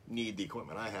need the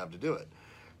equipment I have to do it.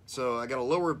 So I got a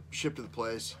lower shipped to the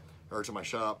place or to my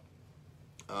shop.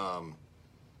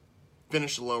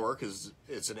 Finished the lower because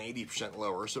it's an 80%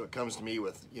 lower, so it comes to me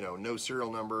with no serial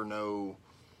number,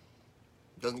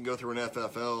 doesn't go through an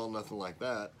FFL, nothing like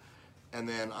that. And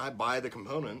then I buy the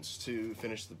components to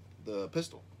finish the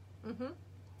pistol.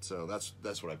 So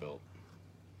that's what I built.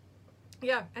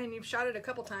 Yeah, and you've shot it a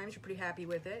couple times. You're pretty happy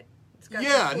with it. It's got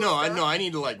I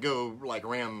need to go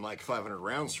ram 500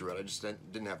 rounds through it. I just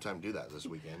didn't have time to do that this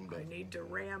weekend. But I need to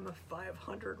ram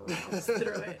 500 rounds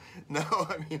through it. No,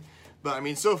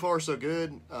 so far so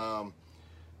good.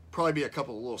 Probably be a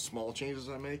couple of little small changes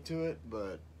I make to it,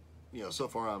 but so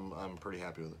far I'm pretty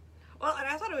happy with it. Well, and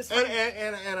I thought it was fun.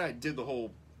 And I did the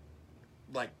whole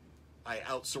I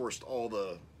outsourced all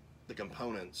the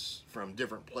components from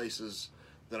different places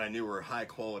that I knew were high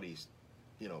quality,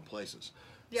 places.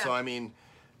 Yeah. So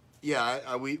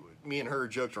Yeah, me and her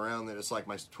joked around that it's like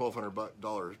my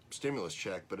 $1,200 stimulus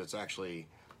check, but it's actually,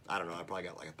 I don't know, I probably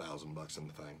got like $1,000 in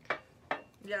the thing.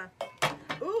 Yeah.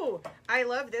 Ooh, I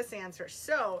love this answer.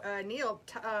 So, Neil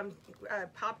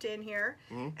popped in here.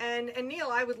 And Neil,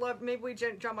 I would love, maybe we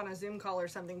jump on a Zoom call or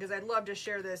something, because I'd love to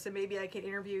share this and maybe I could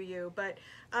interview you. But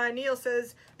Neil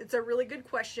says, it's a really good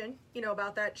question,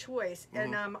 about that choice.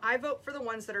 And I vote for the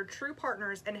ones that are true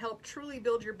partners and help truly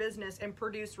build your business and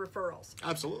produce referrals.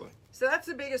 Absolutely. So that's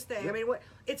the biggest thing. Yep. I mean,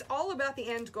 it's all about the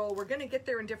end goal. We're going to get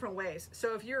there in different ways.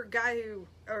 So if you're a guy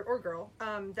or girl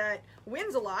that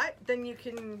wins a lot, then you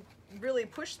can really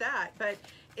push that. But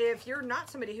if you're not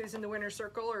somebody who's in the winner's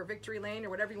circle or victory lane or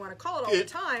whatever you want to call it all the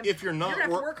time, if you're not, you're going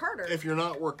to have to work harder. If you're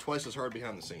not, work twice as hard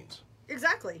behind the scenes.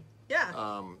 Exactly.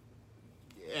 Yeah.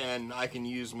 And I can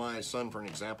use my son for an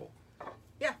example.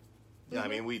 Yeah. Yeah, I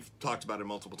mean, we've talked about it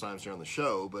multiple times here on the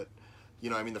show, but,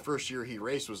 the first year he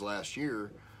raced was last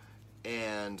year,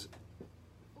 and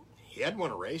he hadn't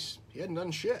won a race. He hadn't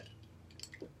done shit.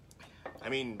 I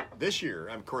mean, this year,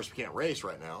 of course, we can't race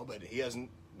right now, but he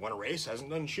hasn't won a race, hasn't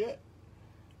done shit.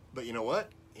 But you know what?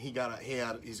 He's got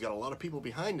a lot of people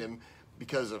behind him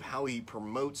because of how he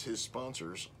promotes his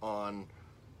sponsors on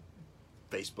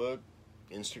Facebook,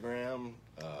 Instagram,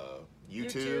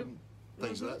 YouTube,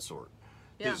 things of that sort.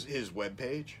 Yeah. His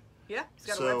webpage. Yeah, he's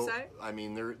got a website. I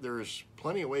mean, there's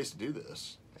plenty of ways to do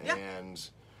this, Yeah. and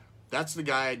that's the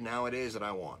guy nowadays that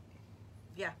I want.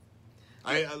 Yeah.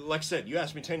 Like I said, you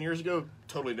asked me 10 years ago,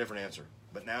 totally different answer.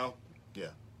 But now, yeah.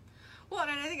 Well,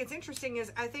 and I think it's interesting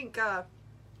is I think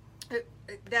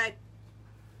that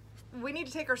we need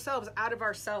to take ourselves out of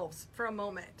ourselves for a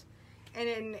moment. And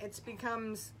then it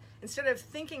becomes, instead of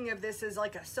thinking of this as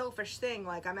like a selfish thing,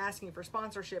 like I'm asking for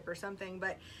sponsorship or something,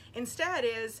 but instead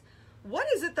is, what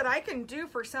is it that I can do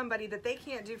for somebody that they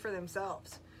can't do for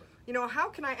themselves? How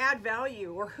can I add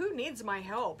value, or who needs my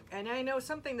help? And I know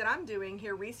something that I'm doing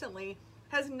here recently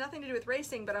has nothing to do with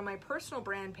racing, but on my personal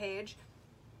brand page,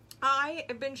 I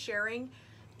have been sharing,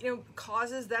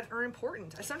 causes that are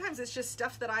important. Sometimes it's just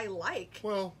stuff that I like.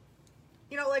 Well,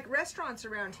 like restaurants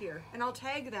around here, and I'll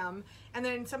tag them, and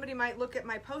then somebody might look at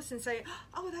my post and say,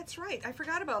 oh, that's right, I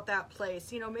forgot about that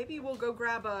place. Maybe we'll go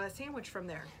grab a sandwich from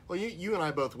there. Well, you and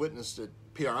I both witnessed at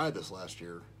PRI this last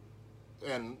year.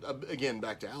 And again,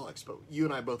 back to Alex, but you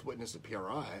and I both witnessed at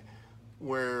PRI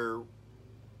with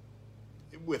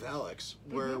Alex,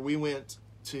 where we went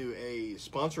to a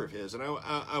sponsor of his, and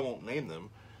I won't name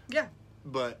them. Yeah.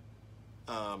 But,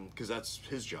 because that's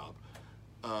his job.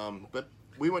 But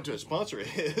we went to a sponsor of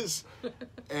his,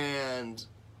 and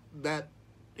that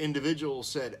individual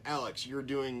said, Alex, you're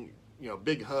doing,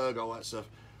 big hug, all that stuff.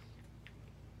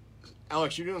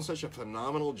 Alex, you're doing such a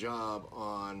phenomenal job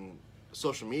on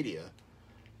social media.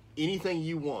 Anything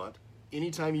you want,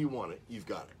 anytime you want it, you've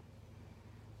got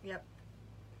it.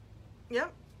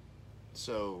 Yep.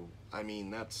 So, I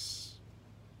mean, that's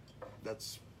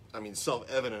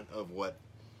self-evident of what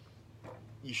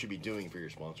you should be doing for your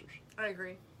sponsors. I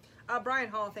agree. Brian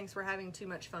Hall thinks we're having too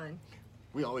much fun.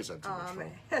 We always have too much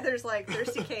fun. There's like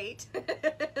Thirsty Kate.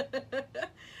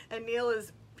 And Neil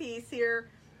is peace here.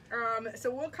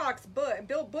 So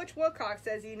Butch Wilcox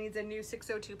says he needs a new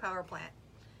 602 power plant.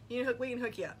 We can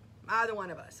hook you up. Either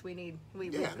one of us. We've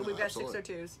got absolutely.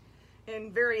 602s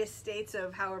in various states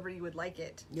of however you would like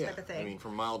it, type of thing. I mean,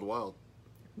 from mild to wild.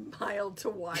 Mild to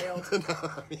wild. No,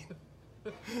 I mean,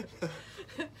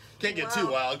 can't get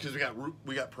too wild because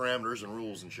we got parameters and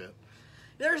rules and shit.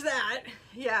 There's that.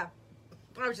 Yeah.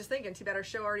 I was just thinking, too bad our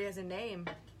show already has a name.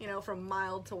 From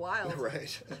mild to wild.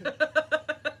 Right.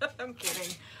 I'm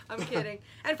kidding.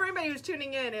 And for anybody who's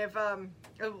tuning in, if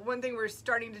one thing we're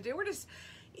starting to do, we're just,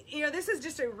 this is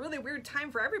just a really weird time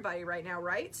for everybody right now,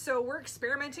 right? So we're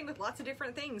experimenting with lots of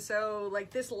different things. So like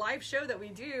this live show that we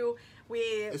do,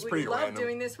 we love random.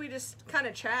 doing this. We just kind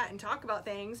of chat and talk about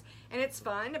things, and it's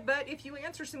fun. But if you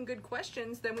answer some good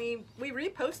questions, then we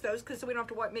repost those so we don't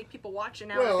have to make people watch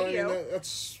an hour video. I mean,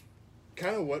 that's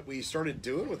kind of what we started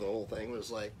doing with the whole thing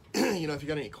was like, if you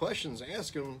got any questions,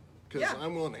 ask them, because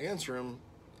I'm willing to answer them,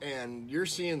 and you're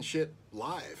seeing shit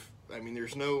live. I mean,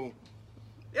 there's no,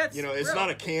 it's not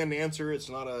a canned answer. It's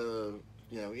not a,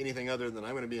 anything other than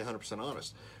I'm going to be 100%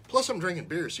 honest. Plus, I'm drinking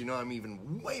beer, so I'm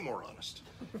even way more honest.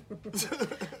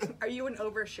 Are you an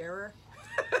oversharer?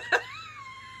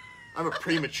 I'm a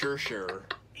premature sharer.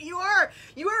 You are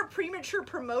a premature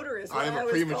promoter, is what I am a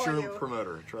premature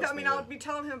promoter. Trust me. I mean, I'll be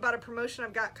telling him about a promotion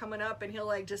I've got coming up, and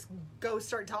he'll just go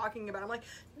start talking about it. I'm like,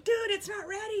 dude, it's not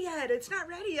ready yet.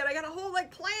 I got a whole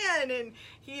plan, and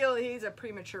he's a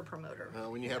premature promoter.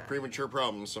 When you have premature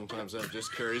problems, sometimes that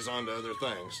just carries on to other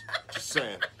things. Just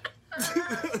saying.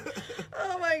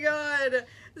 Oh my god.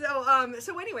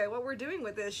 So anyway, what we're doing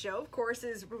with this show, of course,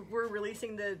 is we're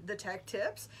releasing the tech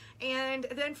tips. And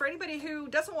then for anybody who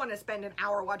doesn't want to spend an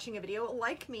hour watching a video,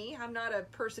 like me, I'm not a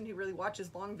person who really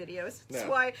watches long videos.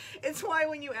 It's why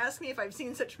when you ask me if I've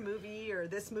seen such movie or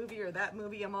this movie or that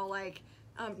movie, I'm all like,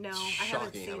 no, I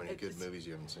haven't seen it. Shocking how many good movies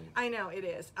you haven't seen. I know, it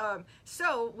is.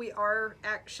 So we are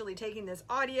actually taking this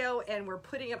audio and we're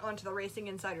putting it onto the Racing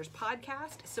Insiders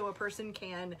podcast so a person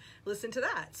can listen to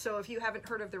that. So if you haven't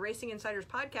heard of the Racing Insiders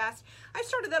podcast, I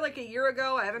started that like a year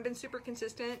ago. I haven't been super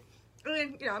consistent.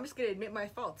 And, I'm just going to admit my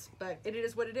faults, but it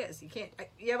is what it is. I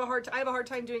have a hard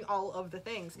time doing all of the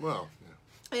things. Well, yeah.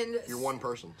 And you're one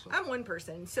person. So. I'm one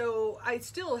person, so I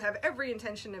still have every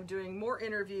intention of doing more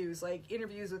interviews, like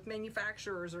interviews with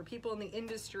manufacturers or people in the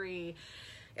industry,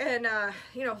 and a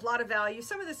lot of value.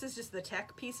 Some of this is just the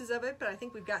tech pieces of it, but I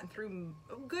think we've gotten through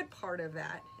a good part of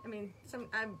that. I mean,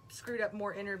 I've screwed up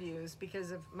more interviews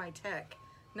because of my tech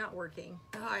not working.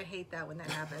 Oh, I hate that when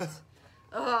that happens.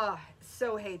 Oh,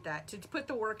 so hate that. To put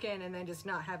the work in and then just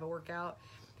not have it work out.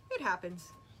 It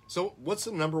happens. So, what's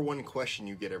the number one question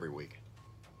you get every week?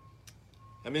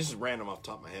 I mean, this is random off the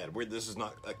top of my head. This is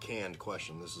not a canned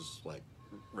question. This is, like,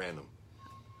 random.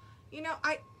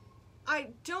 I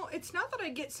don't... It's not that I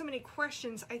get so many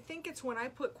questions. I think it's when I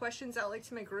put questions out, like,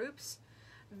 to my groups,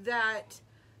 that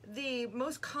the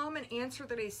most common answer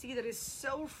that I see that is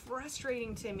so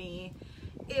frustrating to me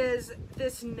is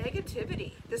this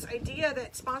negativity. This idea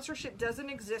that sponsorship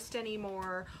doesn't exist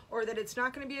anymore, or that it's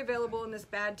not going to be available in this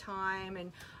bad time.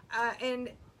 And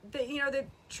the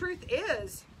truth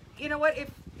is... You know what? If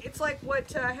it's like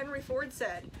what Henry Ford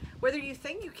said, whether you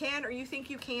think you can or you think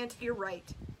you can't, you're right.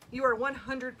 You are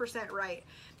 100% right.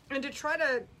 And to try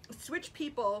to switch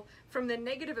people from the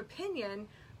negative opinion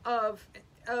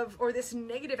or this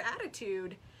negative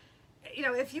attitude,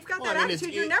 if you've got that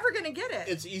attitude, you're never going to get it.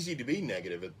 It's easy to be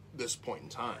negative at this point in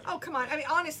time. Oh, come on. I mean,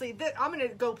 honestly, I'm going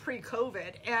to go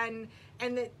pre-COVID, and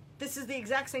this is the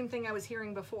exact same thing I was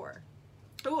hearing before.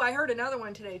 Oh, I heard another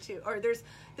one today too. Or there's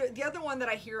the other one that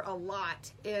I hear a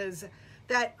lot is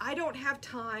that I don't have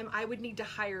time. I would need to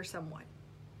hire someone,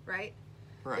 right?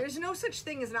 Right. There's no such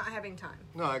thing as not having time.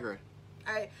 No, I agree.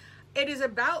 It is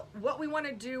about what we want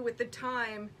to do with the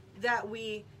time that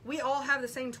we all have the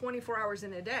same 24 hours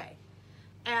in a day.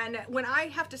 And when I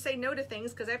have to say no to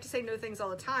things, because I have to say no to things all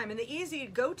the time, and the easy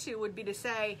go-to would be to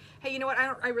say, hey, you know what,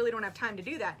 I really don't have time to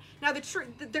do that. Now,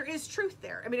 there is truth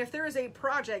there. I mean, if there is a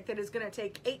project that is going to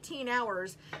take 18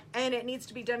 hours and it needs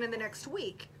to be done in the next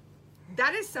week,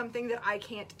 that is something that I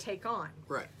can't take on.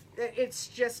 Right. It's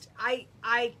just,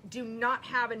 I do not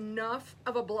have enough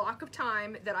of a block of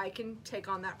time that I can take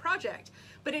on that project.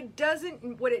 But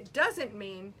what it doesn't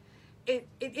mean,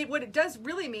 what it does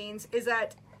really means is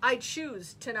that I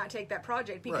choose to not take that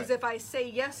project, because if I say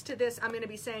yes to this, I'm going to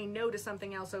be saying no to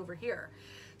something else over here.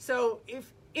 So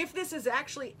if this is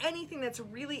actually anything that's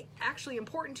really actually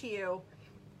important to you,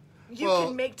 you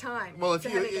can make time to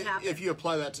make it happen. If you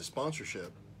apply that to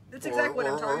sponsorship, that's exactly what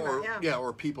I'm talking about. Yeah,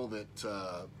 or people that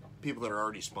are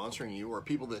already sponsoring you, or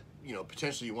people that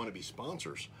potentially you want to be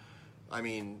sponsors. I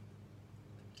mean,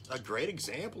 a great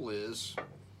example is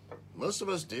most of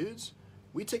us dudes,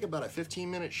 we take about a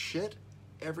 15-minute shit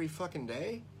every fucking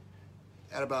day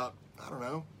at about,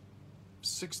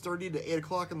 6:30 to 8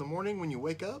 o'clock in the morning when you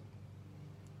wake up.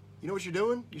 You know what you're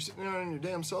doing? You're sitting there on your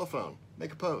damn cell phone.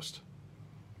 Make a post.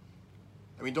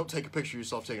 I mean, don't take a picture of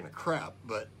yourself taking a crap,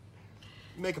 but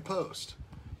make a post.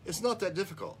 It's not that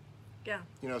difficult. Yeah.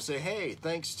 Say, hey,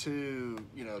 thanks to,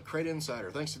 Crate Insider,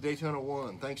 thanks to Daytona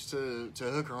 1, thanks to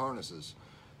Hooker Harnesses.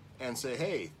 And say,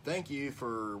 hey, thank you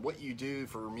for what you do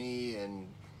for me, and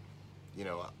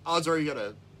odds are you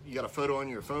got a photo on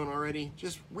your phone already.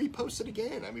 Just repost it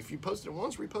again. I mean, if you posted it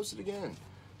once, repost it again.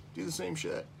 Do the same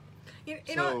shit. I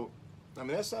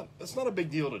mean, that's not a big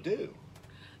deal to do.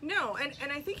 No,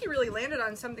 and I think you really landed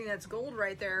on something that's gold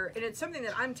right there, and it's something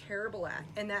that I'm terrible at.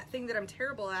 And that thing that I'm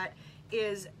terrible at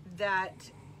is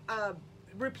that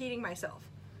repeating myself.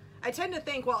 I tend to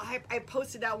think, well, I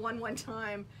posted that one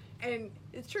time. And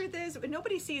the truth is,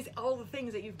 nobody sees all the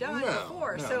things that you've done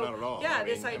before. No, so, not at all. Yeah,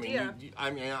 this idea.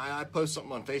 I post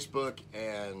something on Facebook,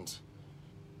 and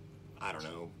I don't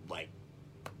know, like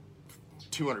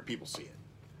 200 people see it.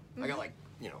 I got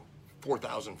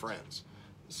 4,000 friends.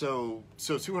 So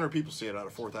 200 people see it out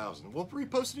of 4,000. Well,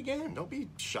 repost it again. Don't be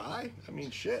shy. I mean,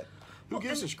 shit. Who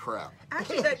gives this crap?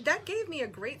 Actually, that gave me a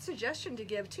great suggestion to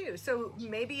give too. So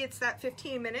maybe it's that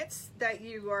 15 minutes that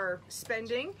you are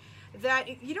spending,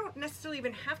 that you don't necessarily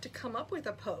even have to come up with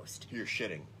a post. You're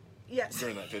shitting. Yes.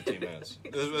 During that 15 minutes.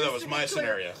 That was my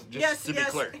scenario. Just to be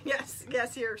clear. Yes.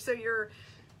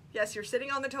 Yes, you're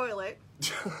sitting on the toilet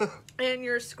and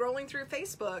you're scrolling through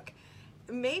Facebook.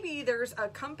 Maybe there's a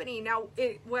company now,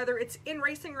 whether it's in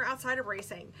racing or outside of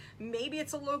racing, maybe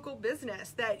it's a local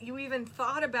business that you even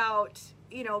thought about.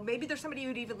 You know, maybe there's somebody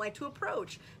you'd even like to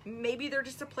approach. Maybe they're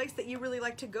just a place that you really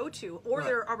like to go to, or Right.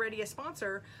 they're already a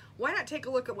sponsor. Why not take a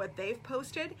look at what they've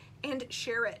posted and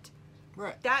share it?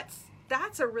 Right.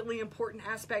 That's a really important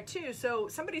aspect too. So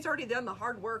somebody's already done the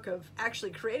hard work of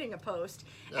actually creating a post,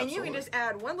 and you can Absolutely. just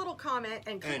add one little comment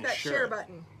and click And that share share it.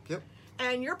 button. Yep.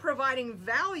 And you're providing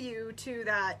value to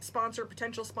that sponsor,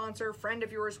 potential sponsor, friend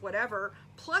of yours, whatever.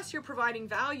 Plus, you're providing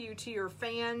value to your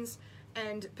fans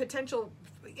and potential.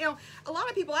 You know, a lot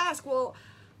of people ask, well,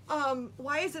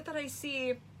 why is it that I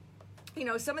see, you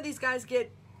know, some of these guys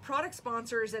get product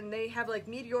sponsors and they have like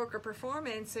mediocre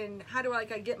performance, and how do I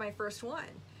get my first one?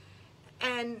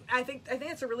 And I think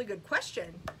it's a really good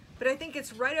question. But I think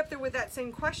it's right up there with that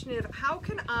same question of how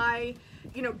can I,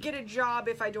 you know, get a job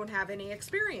if I don't have any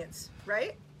experience,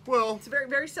 right? Well, It's very,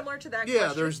 very similar to that yeah,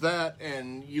 question. there's that,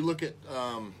 and you look at.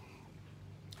 All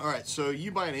right, so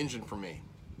you buy an engine from me,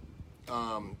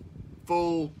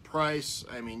 full price.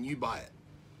 I mean, you buy it.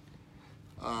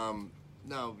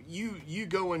 Now you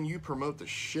go and you promote the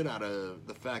shit out of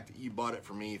the fact that you bought it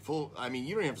from me. Full. I mean,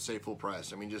 you don't have to say full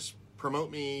price. I mean, just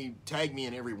promote me, tag me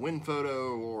in every win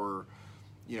photo, or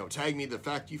you know, tag me the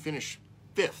fact you finished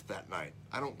 5th that night.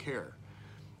 I don't care.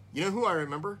 You know who I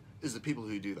remember is the people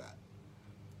who do that.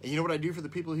 And you know what I do for the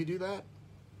people who do that?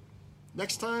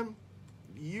 Next time,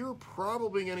 you're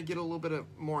probably going to get a little bit of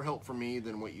more help from me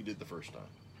than what you did the first time.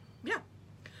 Yeah.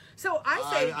 So I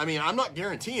say, I mean, I'm not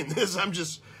guaranteeing this. I'm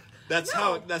just that's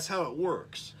how it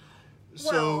works.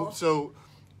 Well- So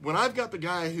when I've got the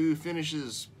guy who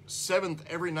finishes 7th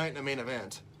every night in a main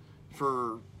event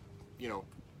for, you know,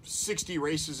 60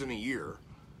 races in a year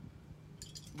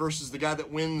versus the guy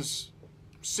that wins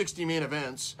 60 main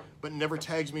events but never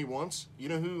tags me once, you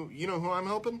know who I'm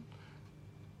helping?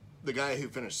 The guy who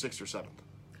finished 6th or 7th.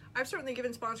 I've certainly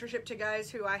given sponsorship to guys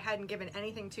who I hadn't given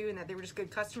anything to, and that they were just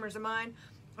good customers of mine.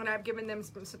 And I've given them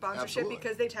some sponsorship Absolutely.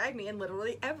 because they tag me in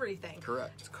literally everything.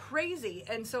 Correct. It's crazy.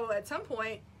 And so at some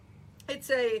point, it's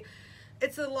the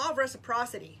law of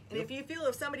reciprocity. And if you feel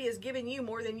if somebody has given you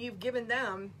more than you've given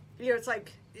them, you know, it's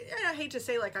like, and I hate to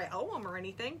say like I owe them or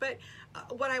anything, but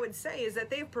what I would say is that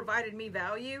they've provided me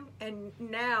value, and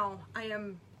now I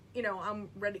am, you know, I'm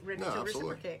ready No, to absolutely.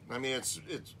 reciprocate. I mean, it's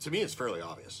to me, it's fairly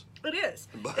obvious. It is.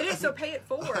 But- It is, so pay it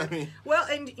forward. I mean- Well,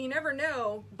 and you never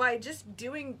know, by just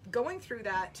going through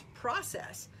that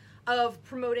process of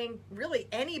promoting really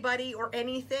anybody or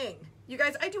anything. You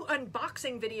guys, I do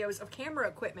unboxing videos of camera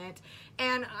equipment,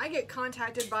 and I get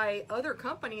contacted by other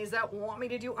companies that want me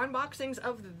to do unboxings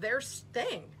of their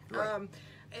thing. Right.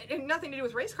 And nothing to do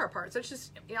with race car parts. It's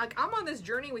just, you know, like, I'm on this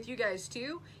journey with you guys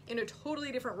too, in a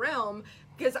totally different realm,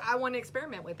 because I want to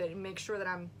experiment with it and make sure that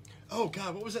I'm. Oh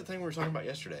God, what was that thing we were talking about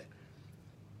yesterday?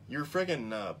 Your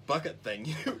friggin' bucket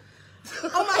thing.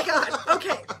 Oh my God.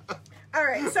 Okay. All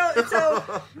right. So at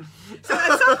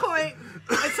some point,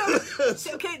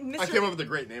 okay, I came up with a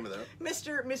great name of that.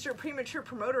 Mr. Premature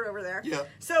Promoter over there. Yeah.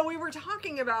 So we were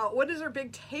talking about what is our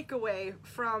big takeaway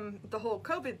from the whole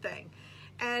COVID thing,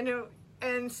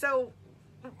 and so,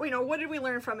 you know, what did we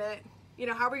learn from it? You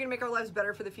know, how are we going to make our lives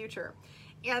better for the future?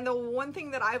 And the one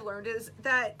thing that I've learned is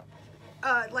that,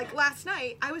 like last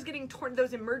night, I was getting those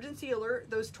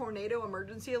tornado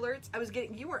emergency alerts.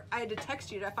 I had to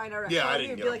text you to find out. Yeah, I You'd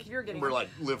didn't be get like, it. if you're getting We're it. like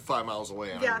live 5 miles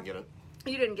away, and Yeah. I didn't get it.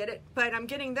 You didn't get it, but I'm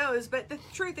getting those. But the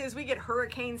truth is, we get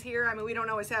hurricanes here. I mean, we don't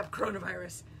always have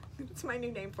coronavirus. It's my new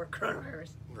name for it,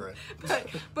 coronavirus. Right.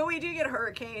 But we do get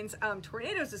hurricanes.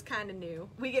 Tornadoes is kind of new.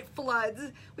 We get floods.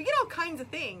 We get all kinds of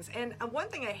things. And one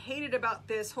thing I hated about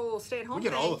this whole stay-at-home We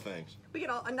get thing, all the things. we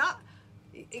get all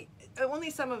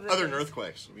only some of the Other things. than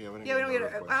earthquakes. Yeah, we Yeah, we don't get it.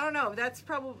 earthquakes. I don't know. That's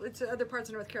probably it's other parts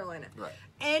of North Carolina. Right.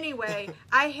 Anyway,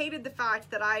 I hated the fact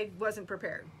that I wasn't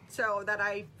prepared. So that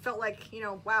I felt like, you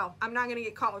know, wow, I'm not going to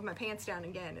get caught with my pants down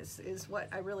again is what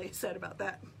I really said about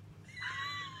that.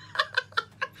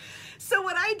 So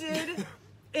what I did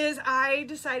is I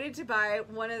decided to buy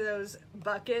one of those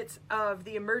buckets of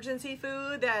the emergency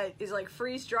food that is like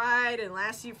freeze dried and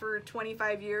lasts you for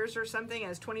 25 years or something,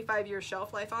 has 25-year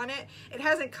shelf life on it. It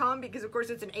hasn't come because of course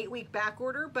it's an 8-week back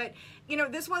order, but you know,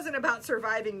 this wasn't about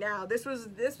surviving now. This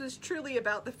was truly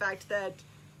about the fact that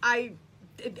I'm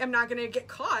not going to get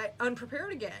caught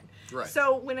unprepared again. Right.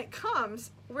 So when it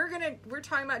comes, we're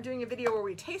talking about doing a video where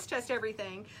we taste test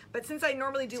everything, but since I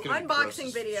normally do It's gonna be gross unboxing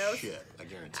as videos, Shit, I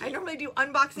guarantee. I normally do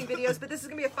unboxing videos, but this is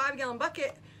going to be a 5-gallon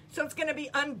bucket. So it's going to be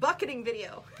unbucketing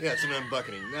video. Yeah, it's an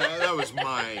unbucketing. That was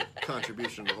my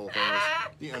contribution to the whole thing. Was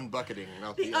the unbucketing,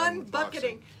 not the unbucketing.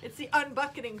 unboxing. It's the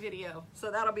unbucketing video.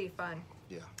 So that'll be fun.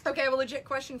 Yeah. Okay, I have a legit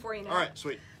question for you now. All right,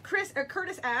 sweet.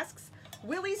 Curtis asks,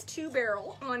 Willys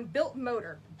 2-barrel on built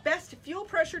motor. Best fuel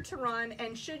pressure to run,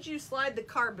 and should you slide the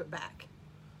carb back?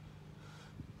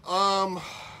 What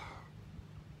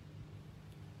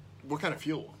kind of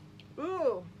fuel?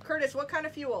 Ooh, Curtis, what kind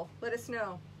of fuel? Let us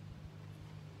know.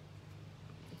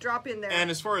 Drop in there.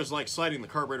 And as far as like sliding the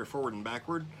carburetor forward and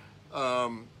backward,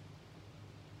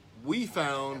 we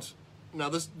found, now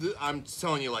this I'm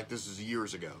telling you like this is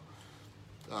years ago,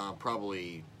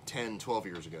 probably 10, 12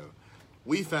 years ago.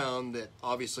 We found that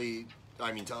obviously,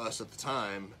 I mean to us at the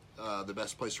time, the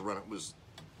best place to run it was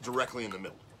directly in the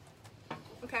middle.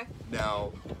 Okay.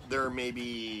 Now, there may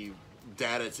be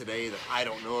data today that I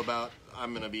don't know about.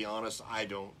 I'm going to be honest, I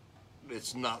don't.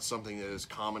 It's not something that is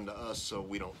common to us, so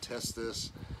we don't test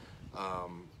this.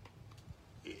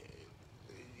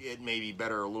 It may be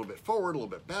better a little bit forward, a little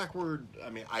bit backward.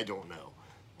 I mean, I don't know.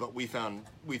 But we found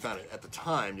it at the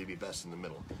time to be best in the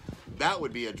middle. That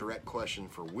would be a direct question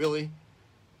for Willie.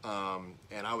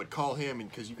 And I would call him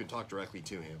because you can talk directly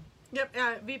to him.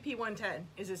 Yep, VP 110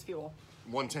 is his fuel.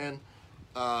 110.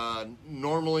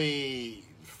 Normally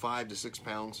 5 to 6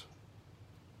 pounds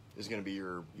is going to be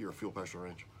your fuel pressure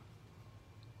range.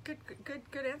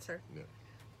 Good answer. Yeah.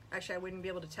 Actually, I wouldn't be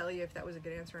able to tell you if that was a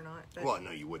good answer or not. But Well,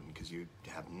 no, you wouldn't because you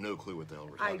have no clue what the hell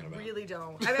we're talking about. I really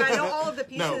don't. I mean, I know all of the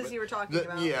pieces but you were talking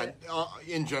about. Yeah, but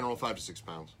in general, 5 to 6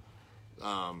 pounds.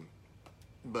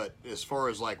 But as far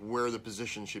as like where the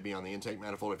position should be on the intake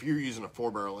manifold, if you're using a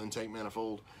 4-barrel intake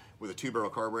manifold with a 2-barrel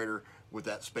carburetor, with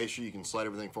that spacer you can slide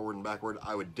everything forward and backward,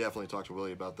 I would definitely talk to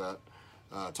Willie about that.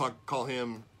 Call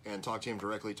him and talk to him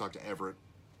directly. Talk to Everett,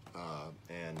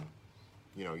 and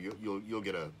you know you'll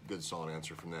get a good solid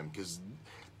answer from them because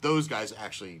those guys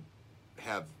actually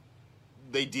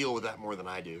they deal with that more than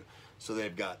I do, so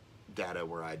they've got data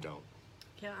where I don't.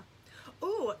 yeah.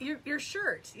 Ooh, your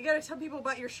shirt. You got to tell people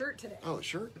about your shirt today. Oh, the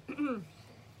shirt?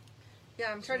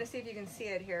 Yeah, I'm trying to see if you can see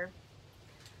it here.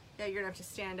 Yeah, you're gonna have to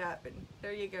stand up, and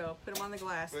there you go. Put them on the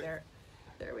glass there.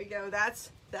 There we go. That's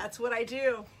what I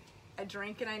do. I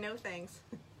drink and I know things.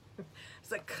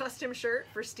 It's a custom shirt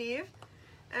for Steve.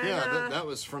 And, yeah, that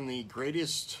was from the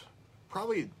greatest,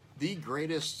 probably the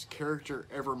greatest character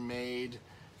ever made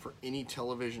for any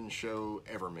television show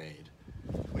ever made,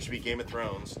 which would be Game of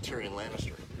Thrones, Tyrion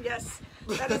Lannister. Yes,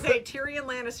 that is a Tyrion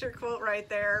Lannister quote right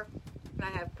there. And I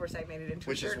have, of course, I made it into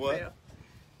Which a shirt is what? for you.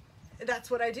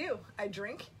 That's what I do. I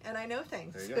drink and I know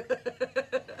things. There you go.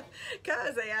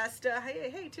 Because I asked,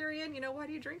 hey Tyrion, why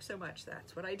do you drink so much?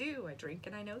 That's what I do. I drink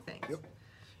and I know things. Yep.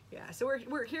 Yeah, so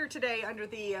we're here today under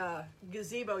the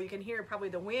gazebo. You can hear probably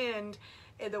the wind.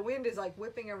 And the wind is like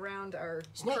whipping around our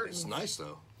curtains. It's nice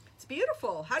though. It's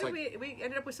beautiful. How It's did like- we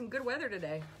ended up with some good weather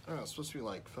today? I don't know, it's supposed to be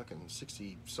like fucking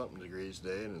 60 something degrees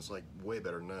today, and it's like way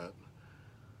better than that.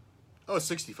 Oh, it's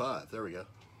 65. There we go.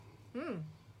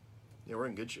 Yeah, we're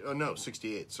in good shape. Oh no,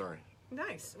 68. Sorry.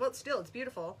 Nice. Well, it's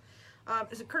beautiful.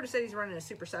 So Curtis said he's running a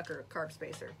Super Sucker carb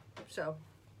spacer. So,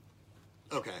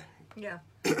 Okay. yeah.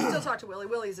 Still talk to Willie.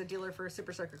 Willie's a dealer for a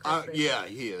Super Sucker carb spacer. Yeah,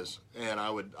 he is, and I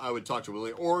would talk to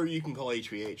Willie, or you can call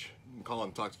HVH. You can call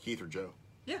him, talk to Keith or Joe.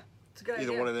 Yeah, it's a good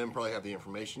Either idea. one of them probably have the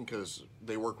information because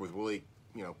they work with Willie,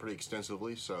 pretty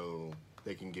extensively, so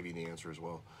they can give you the answer as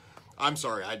well. I'm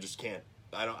sorry, I just can't.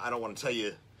 I don't want to tell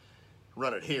you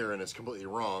run it here and it's completely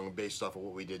wrong based off of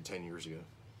what we did 10 years ago.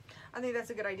 I think that's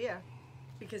a good idea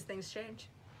because things change.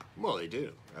 Well, they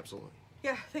do, absolutely.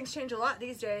 Yeah, things change a lot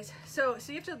these days. So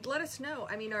you have to let us know.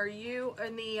 I mean, are you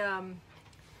in the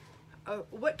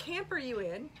what camp are you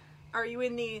in? Are you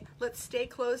in the let's stay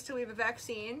closed till we have a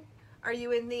vaccine? Are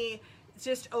you in the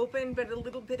just open but a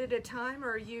little bit at a time?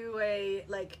 Or are you a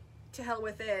like to hell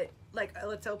with it? Like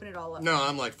let's open it all up. No,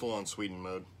 I'm like full on Sweden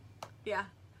mode. Yeah,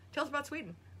 tell us about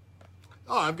Sweden.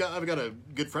 Oh, I've got a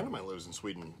good friend of mine lives in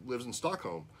Sweden, lives in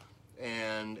Stockholm,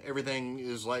 and everything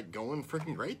is like going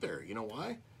freaking great there. You know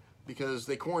why? Because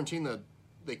they quarantine the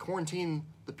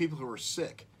people who are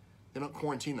sick. They don't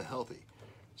quarantine the healthy.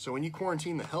 So when you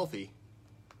quarantine the healthy,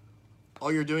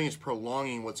 all you're doing is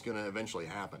prolonging what's going to eventually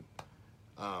happen.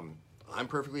 I'm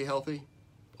perfectly healthy,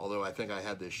 although I think I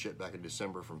had this shit back in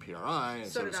December from PRI,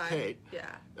 and so did does I. Kate.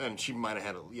 Yeah. And she might have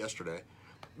had it yesterday.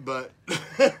 But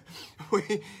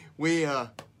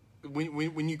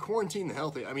when you quarantine the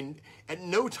healthy, I mean, at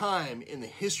no time in the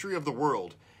history of the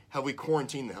world have we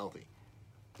quarantined the healthy.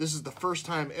 This is the first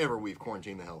time ever we've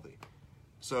quarantined the healthy.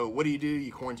 So what do?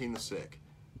 You quarantine the sick.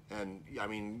 And, I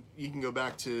mean, you can go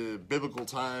back to biblical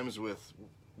times with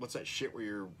what's that shit where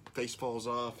your face falls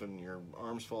off and your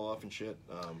arms fall off and shit?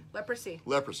 Leprosy.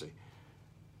 Leprosy.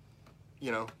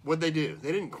 You know, what'd they do?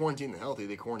 They didn't quarantine the healthy,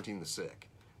 they quarantined the sick.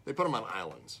 They put them on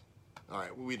islands. All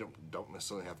right, we don't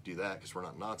necessarily have to do that because we're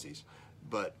not Nazis.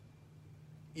 But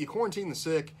you quarantine the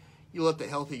sick, you let the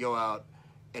healthy go out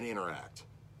and interact.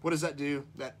 What does that do?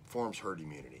 That forms herd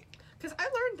immunity. Because I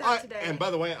learned that today. And by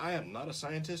the way, I am not a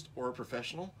scientist or a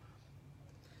professional.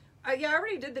 Yeah, I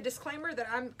already did the disclaimer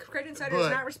that Crate Insider is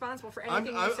not responsible for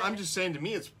anything you say. I'm just saying, to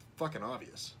me, it's fucking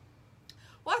obvious.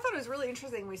 Well, I thought it was really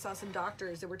interesting. We saw some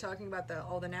doctors that were talking about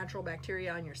all the natural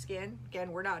bacteria on your skin.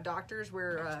 Again, we're not doctors.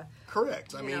 We're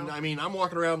correct. I mean, I'm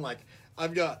walking around like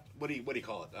I've got what do you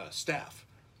call it? Staph.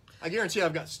 I guarantee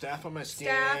I've got staph on my skin.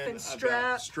 Staph and strep.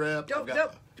 I've got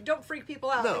strep. Don't freak people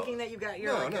out thinking that you've got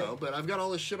your. No, but I've got all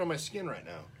this shit on my skin right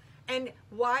now. And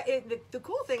the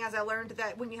cool thing is I learned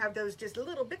that when you have those just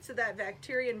little bits of that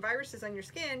bacteria and viruses on your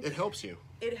skin, it helps you.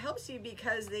 It helps you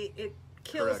because it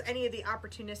kills any of the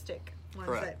opportunistic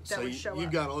ones that would show up.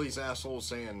 You've got all these assholes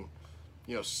saying,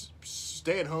 you know,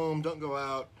 stay at home, don't go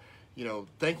out, you know,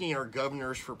 thanking our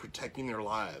governors for protecting their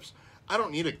lives. I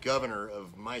don't need a governor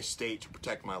of my state to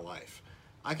protect my life.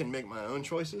 I can make my own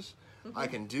choices. Mm-hmm. I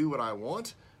can do what I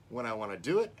want, when I want to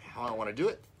do it, how I want to do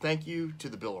it. Thank you to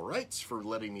the Bill of Rights for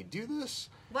letting me do this.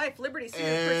 Life, liberty,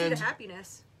 pursuit of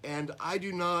happiness. And I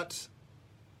do not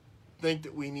think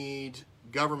that we need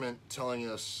government telling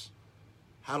us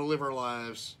how to live our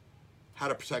lives, how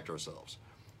to protect ourselves.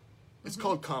 It's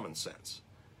called common sense.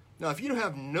 Now, if you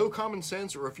have no common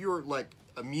sense, or if you're like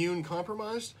immune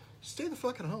compromised, stay the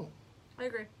fuck at home. I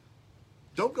agree.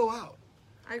 Don't go out.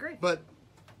 I agree. But,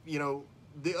 you know,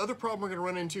 the other problem we're going to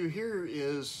run into here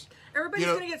is everybody's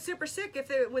going to get super sick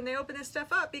when they open this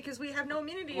stuff up because we have no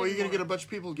immunity. Well, you're going to get a bunch of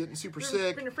people getting super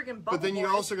sick. But then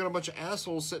you're also got a bunch of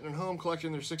assholes sitting at home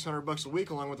collecting their $600 a week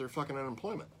along with their fucking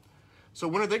unemployment. So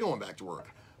when are they going back to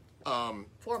work?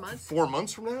 4 months. 4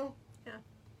 months from now? Yeah.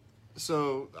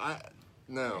 So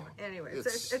no. Anyway,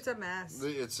 it's a mess.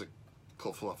 It's a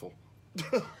kerfluffle.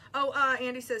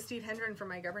 Andy says Steve Hendren for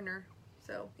my governor.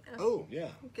 So yeah. Oh yeah.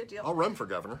 Good deal. I'll run for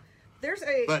governor. There's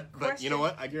a but you know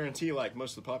what? I guarantee like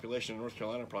most of the population in North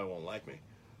Carolina probably won't like me.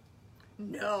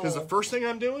 No. Because the first thing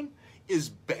I'm doing is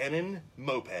banning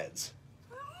mopeds.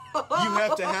 You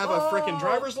have to have a frickin'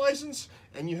 driver's license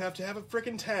and you have to have a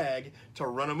frickin' tag to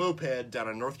run a moped down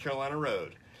a North Carolina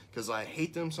road. Because I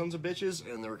hate them sons of bitches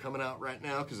and they're coming out right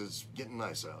now because it's getting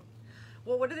nice out.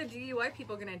 Well, what are the DUI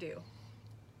people going to do?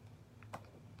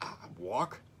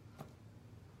 Walk.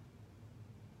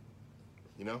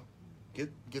 You know?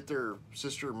 Get their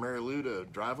sister Mary Lou to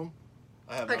drive them.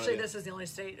 I have actually, this is the only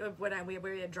state when we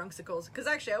had drunksicles. Because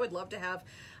actually, I would love to have.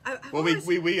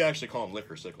 We actually call them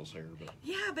liquor sickles here. But.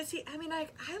 Yeah, but see, I mean, I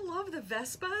love the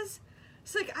Vespas.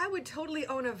 It's like I would totally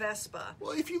own a Vespa.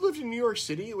 Well, if you lived in New York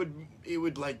City, it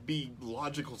would like be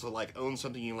logical to like own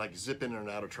something you like zip in and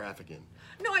out of traffic in.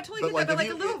 No, I totally get that, but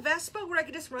like a little Vespa where I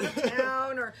could just run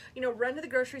uptown or run to the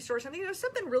grocery store or something.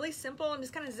 Something really simple and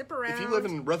just kind of zip around. If you live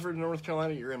in Rutherford, North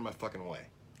Carolina, you're in my fucking way.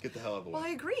 Get the hell out of the way. Well, I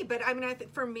agree, but I mean, I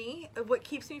think for me, what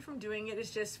keeps me from doing it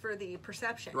is just for the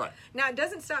perception. Right. Now, it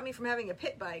doesn't stop me from having a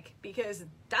pit bike because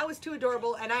that was too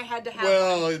adorable, and I had to have.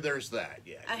 Well, there's that.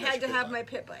 Yeah. I had to have my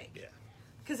pit bike. Yeah.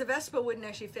 Because a Vespa wouldn't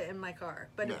actually fit in my car,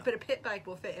 but a pit bike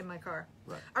will fit in my car.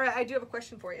 Right. All right, I do have a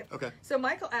question for you. Okay. So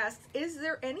Michael asks, is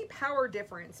there any power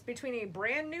difference between a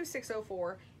brand new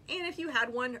 604 and if you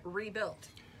had one rebuilt?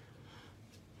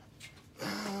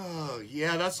 Oh,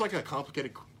 yeah, that's like a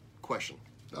complicated question.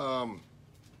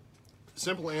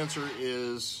 Simple answer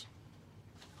is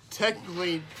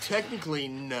technically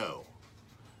no.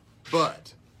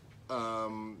 But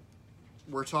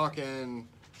we're talking,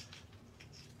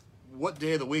 what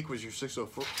day of the week was your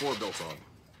 604 built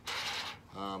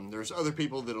on? There's other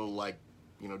people that'll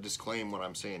disclaim what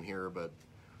I'm saying here, but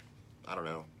I don't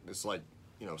know. It's like,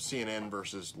 CNN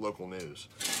versus local news.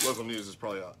 Local news is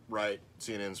probably right.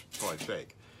 CNN's probably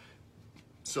fake.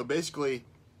 So basically,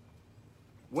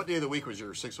 what day of the week was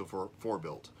your 604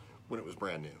 built when it was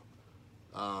brand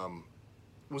new?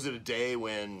 Was it a day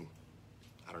when,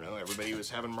 I don't know, everybody was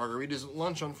having margaritas at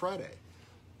lunch on Friday?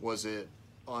 Was it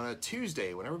on a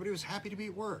Tuesday when everybody was happy to be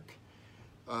at work?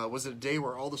 Was it a day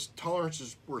where all the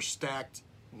tolerances were stacked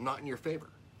not in your favor?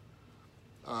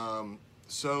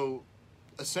 So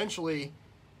essentially,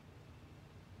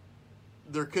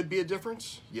 there could be a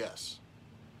difference, yes.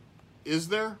 Is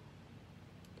there?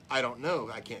 I don't know.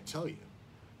 I can't tell you.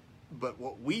 But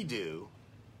what we do,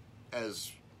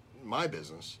 as my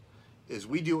business, is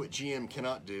we do what GM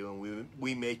cannot do, and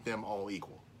we make them all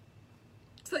equal.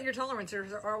 So your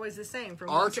tolerances are always the same?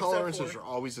 Our tolerances are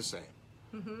always the same.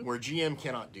 where GM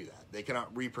cannot do that. They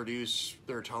cannot reproduce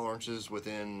their tolerances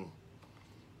within.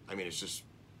 I mean, it's just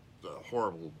a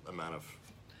horrible amount of.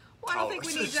 Well, I don't think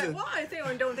we need to. Well, I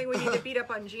don't think we need to beat up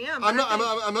on GM.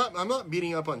 I'm not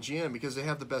beating up on GM because they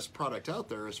have the best product out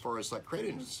there as far as like crate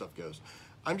engine stuff goes.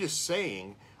 I'm just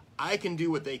saying I can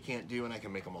do what they can't do, and I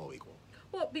can make them all equal.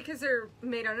 Well, because they're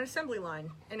made on an assembly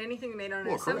line, and anything made on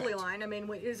an assembly line, I mean,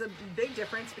 is a big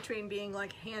difference between being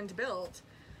like hand built,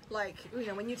 like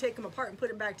when you take them apart and put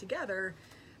them back together.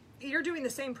 You're doing the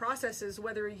same processes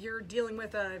whether you're dealing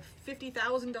with a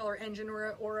 $50,000 engine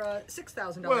or a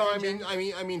 $6,000 well, engine.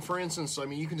 I mean, for instance,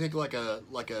 you can take like a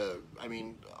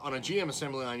on a GM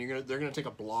assembly line, they're gonna take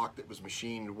a block that was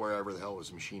machined wherever the hell it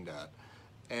was machined at,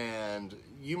 and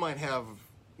you might have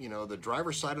the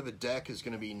driver's side of the deck is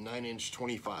going to be 9"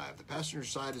 25. The passenger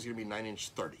side is going to be 9"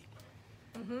 30.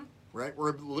 Right?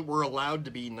 We're allowed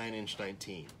to be 9"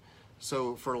 19.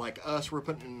 So for like us, we're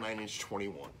putting in 9"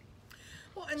 21.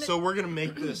 Well, so we're going to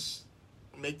make this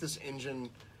engine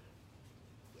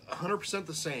 100%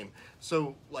 the same.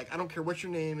 So like I don't care what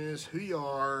your name is, who you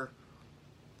are.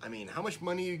 I mean, how much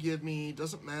money you give me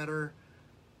doesn't matter.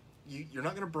 You're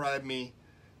not going to bribe me.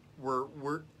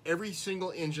 We're every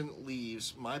single engine that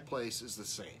leaves my place is the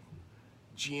same.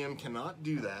 GM cannot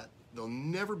do that. They'll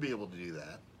never be able to do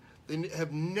that. They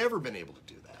have never been able to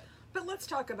do that. But let's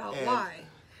talk about why.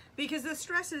 Because the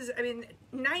stress is,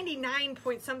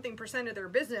 99% of their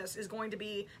business is going to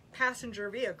be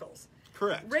passenger vehicles.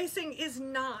 Correct. Racing is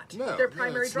not their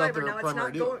primary driver. Now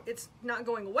it's not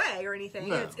going away or anything.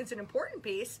 No. It's an important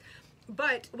piece,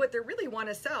 but what they really want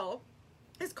to sell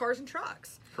is cars and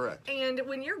trucks. Correct. And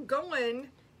when you're going,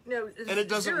 and it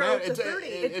doesn't 0 matter. to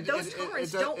 30, those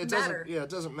cars don't matter. Yeah, it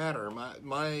doesn't matter.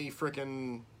 My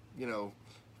frickin'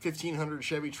 1500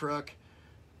 Chevy truck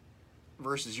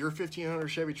versus your 1500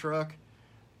 Chevy truck,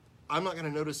 I'm not going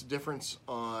to notice a difference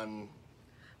on.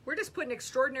 We're just putting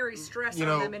extraordinary stress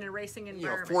on them in a racing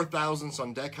environment. 4,000s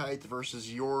on deck height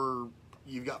versus you've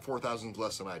got 4,000s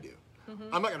less than I do.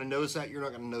 I'm not going to notice that. You're not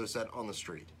going to notice that on the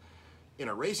street. In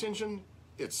a race engine,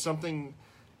 it's something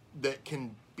that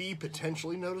can be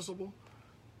potentially noticeable,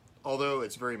 although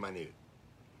it's very minute.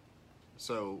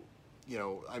 So, the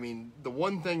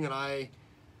one thing that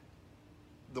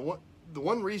the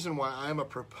one reason why I'm a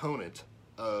proponent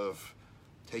of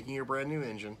taking your brand new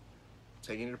engine,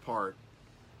 taking it apart,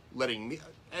 letting me,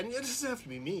 and it doesn't have to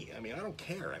be me. I don't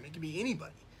care. It could be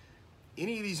anybody.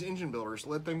 Any of these engine builders,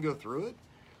 let them go through it,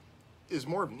 is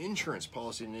more of an insurance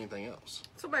policy than anything else.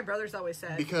 That's what my brother's always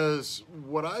said. Because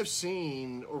what I've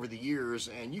seen over the years,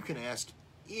 and you can ask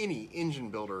any engine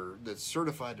builder that's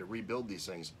certified to rebuild these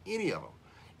things, any of them,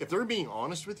 if they're being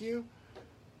honest with you,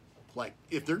 like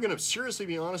if they're going to seriously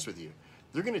be honest with you,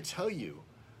 they're going to tell you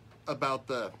about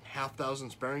the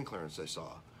 5,000 bearing clearance they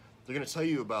saw. They're going to tell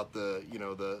you about the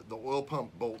oil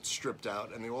pump bolt stripped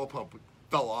out and the oil pump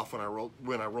fell off when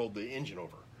I rolled the engine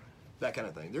over, that kind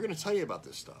of thing. They're going to tell you about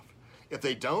this stuff. If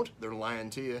they don't, they're lying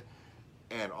to you,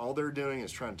 and all they're doing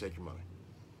is trying to take your money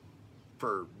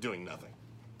for doing nothing.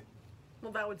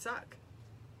 Well, that would suck.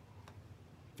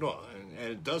 Well,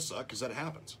 and it does suck because that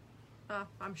happens.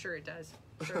 I'm sure it does.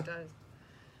 I'm sure it does.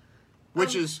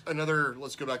 Which is another.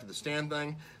 Let's go back to the stand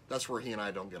thing. That's where he and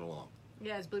I don't get along.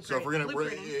 Yeah, it's blueprinting. So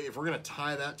if we're gonna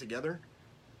tie that together,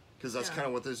 because that's kind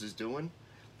of what this is doing.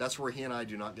 That's where he and I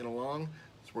do not get along.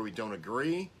 It's where we don't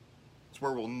agree. It's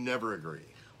where we'll never agree.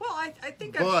 Well, I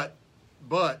think.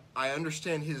 But I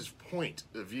understand his point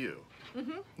of view.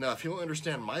 Now, if he'll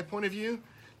understand my point of view,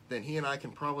 then he and I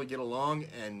can probably get along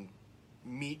and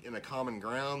meet in a common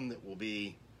ground that will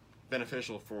be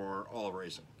beneficial for all of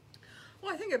racing.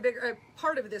 Well, I think a big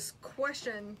part of this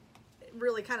question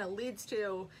really kind of leads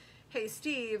to, hey,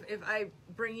 Steve, if I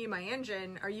bring you my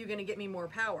engine, are you going to get me more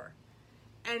power?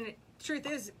 And truth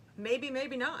is, maybe,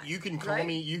 maybe not. You can call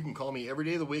me. You can call me every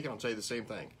day of the week, and I'll tell you the same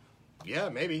thing. Yeah,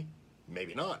 maybe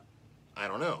not. I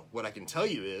don't know. What I can tell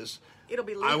you is it'll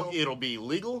be legal. It'll be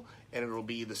legal, and it'll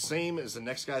be the same as the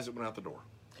next guys that went out the door.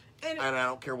 And I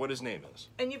don't care what his name is.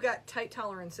 And you've got tight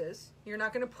tolerances. You're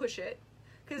not going to push it.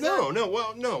 No.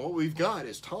 What we've got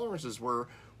is tolerances where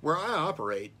I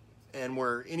operate, and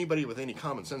where anybody with any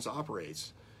common sense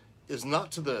operates, is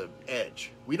not to the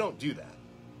edge. We don't do that.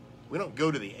 We don't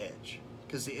go to the edge,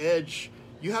 because the edge,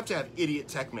 you have to have idiot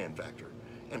tech man factor.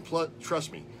 And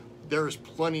trust me, there's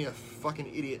plenty of fucking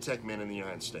idiot tech men in the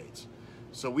United States.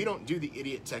 So we don't do the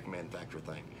idiot tech man factor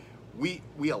thing.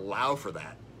 We allow for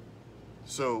that.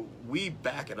 So we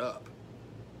back it up.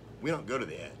 We don't go to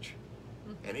the edge.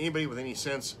 And anybody with any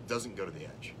sense doesn't go to the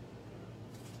edge.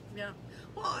 Yeah.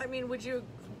 Well, I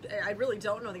really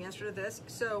don't know the answer to this.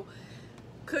 So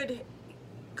could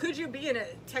could you be in a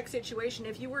tech situation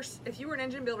if you were an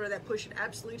engine builder that pushed it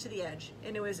absolutely to the edge,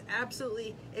 and it was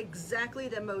absolutely exactly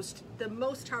the most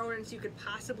tolerance you could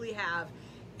possibly have,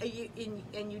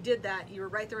 and you did that, you were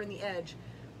right there on the edge,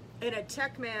 and a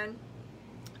tech man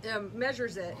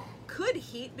measures it, could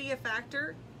heat be a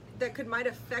factor that might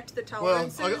affect the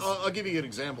tolerances? Well, I'll give you an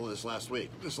example of this last week.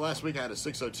 This last week I had a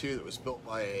 602 that was built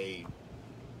by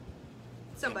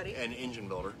an engine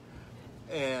builder,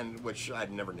 and which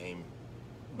I'd never name.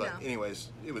 But No. anyways,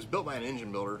 it was built by an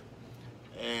engine builder,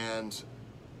 and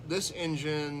this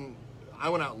engine, I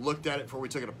went out and looked at it before we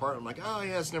took it apart. I'm like, oh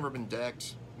yeah, it's never been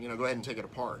decked. You know, go ahead and take it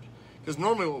apart. Because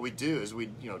normally what we do is we,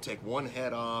 take one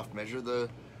head off, measure the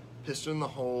piston in the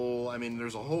hole. I mean,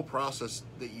 there's a whole process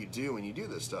that you do when you do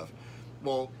this stuff.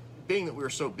 Well, being that we were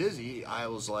so busy, I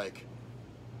was like,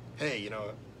 hey,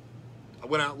 I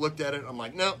went out and looked at it. I'm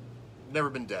like, nope, never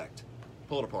been decked.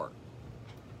 Pull it apart.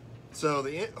 So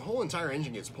the whole entire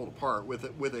engine gets pulled apart with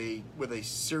a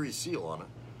series seal on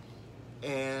it,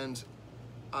 and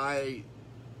I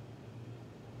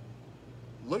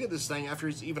look at this thing after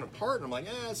it's even apart, and I'm like,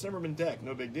 it's never been decked,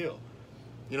 no big deal.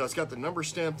 It's got the number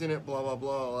stamped in it, blah blah blah,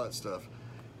 all that stuff.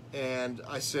 And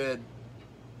I said,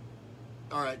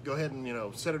 all right, go ahead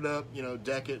and set it up,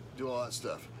 deck it, do all that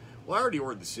stuff. Well, I already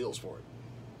ordered the seals for it.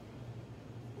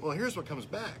 Well, here's what comes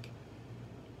back.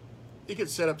 It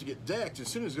gets set up to get decked. As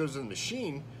soon as it goes in the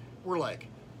machine, we're like,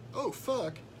 oh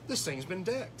fuck, this thing's been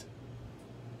decked.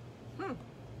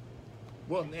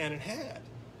 Well, and it had.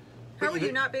 How would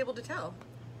you not be able to tell?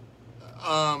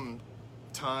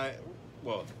 Time.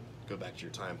 Well, go back to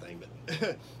your time thing,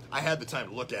 but I had the time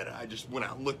to look at it. I just went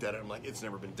out and looked at it. I'm like, it's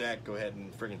never been decked. Go ahead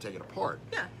and friggin' take it apart.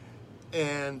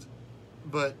 Yeah.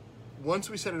 But once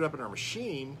we set it up in our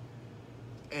machine,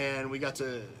 and we got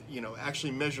to,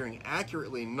 actually measuring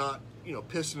accurately, not,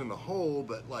 piston in the hole,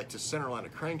 but like to center line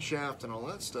of crankshaft and all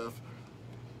that stuff,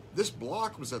 this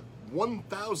block was a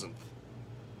 1,000th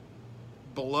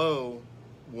below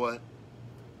what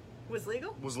was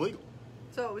legal.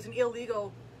 So it was an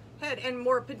illegal head, and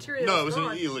more material. No, it was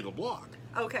gone. an illegal block.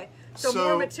 Okay, so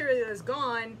more material is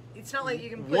gone. It's not like you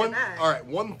can put it back. All right,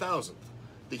 1,000th.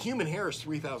 The human hair is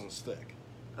 3,000ths thick.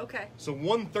 Okay. So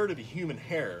 1/3 of a human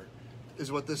hair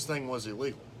is what this thing was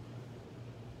illegal.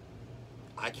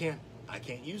 I can't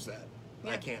use that.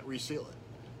 Yeah. I can't reseal it.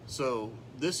 So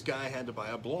this guy had to buy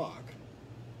a block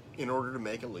in order to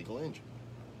make a legal engine.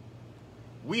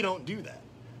 We don't do that.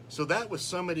 So that was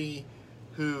somebody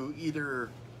who either,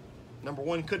 number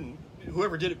one,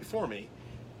 whoever did it before me,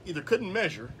 either couldn't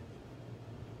measure,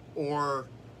 or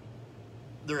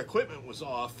their equipment was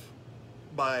off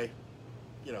by,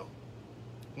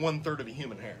 1/3 of a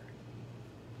human hair.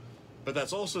 But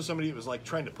that's also somebody who was like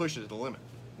trying to push it to the limit.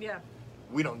 Yeah.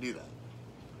 We don't do that.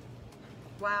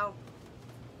 Wow.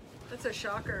 That's a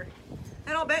shocker.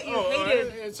 And I'll bet you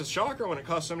hated. It's a shocker when it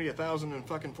costs somebody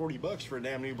 $1,040 for a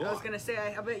damn new block. I was gonna say,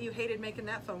 I bet you hated making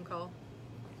that phone call.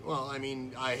 Well, I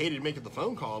mean, I hated making the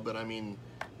phone call, but I mean,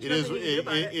 it There's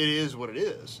is what it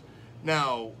is.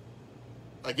 Now,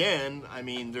 again, I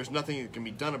mean, there's nothing that can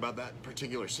be done about that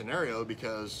particular scenario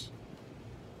because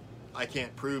I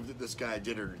can't prove that this guy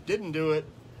did or didn't do it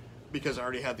because I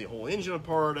already had the whole engine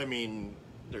apart. I mean,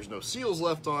 there's no seals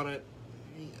left on it.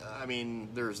 I mean,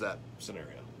 there's that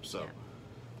scenario. So, Yeah.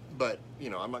 but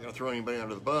I'm not going to throw anybody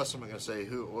under the bus. I'm not going to say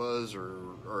who it was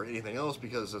or anything else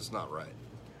because that's not right.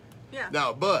 Yeah.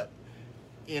 Now, but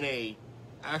in a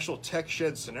actual tech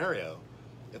shed scenario,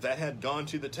 if that had gone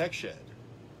to the tech shed,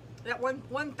 That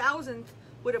 1,000th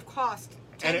would have cost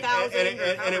and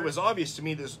 $10,000. it was obvious to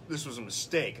me this was a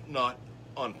mistake, not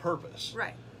on purpose,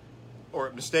 right. or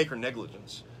a mistake or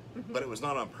negligence, Mm-hmm. but it was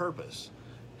not on purpose.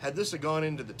 Had this have gone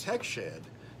into the tech shed,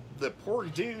 the poor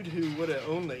dude who would have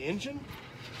owned the engine,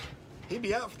 he'd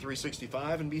be out for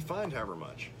 $365 and be fined however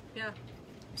much. Yeah.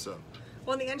 So,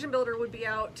 Well, and the engine builder would be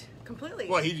out completely.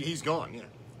 well, he's gone. Yeah.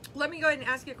 Let me go ahead and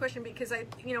ask you a question because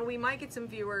we might get some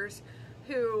viewers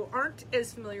who aren't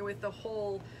as familiar with the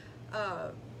whole,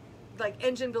 like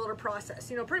engine builder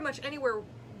process. Pretty much anywhere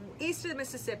east of the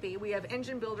Mississippi, we have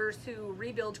engine builders who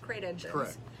rebuild crate engines.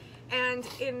 Correct. And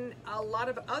in a lot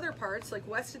of other parts, like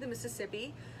west of the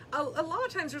Mississippi, a lot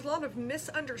of times there's a lot of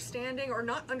misunderstanding or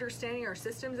not understanding our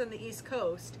systems on the East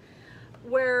Coast,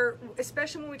 where,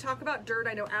 especially when we talk about dirt,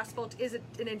 I know asphalt is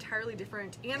an entirely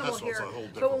different animal Asphalt's here. a whole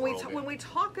different But when world, yeah. when we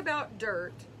talk about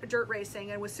dirt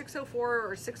racing, and with 604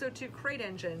 or 602 crate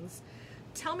engines,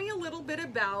 tell me a little bit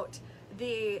about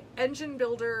the engine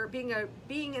builder, being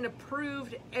an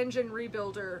approved engine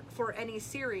rebuilder for any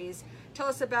series. Tell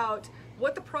us about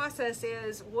what the process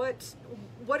is. What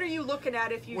are you looking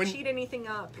at if you cheat anything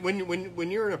up?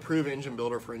 When you're an approved engine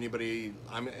builder for anybody,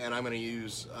 I'm going to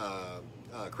use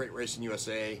Crate Racing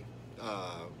USA,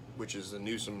 which is the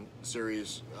Newsom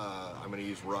series. I'm going to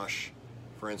use Rush,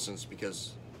 for instance,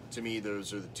 because to me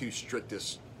those are the two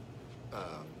strictest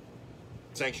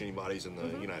sanctioning bodies in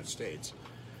the United States.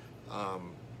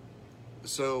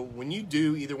 So when you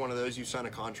do either one of those, you sign a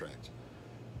contract.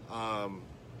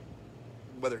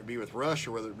 Whether it be with Rush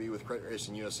or whether it be with Crate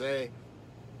Racing USA,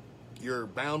 you're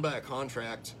bound by a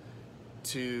contract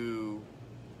to,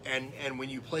 and when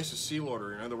you place a seal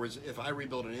order, in other words, if I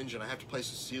rebuild an engine, I have to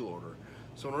place a seal order.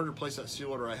 So in order to place that seal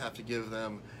order, I have to give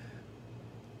them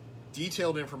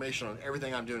detailed information on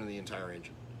everything I'm doing in the entire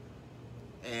engine.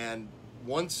 And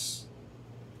once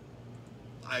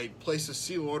I place a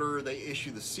seal order, they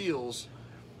issue the seals,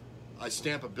 I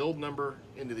stamp a build number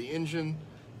into the engine,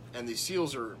 and the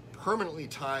seals are permanently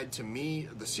tied to me.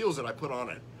 The seals that I put on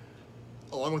it,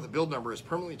 along with the build number, is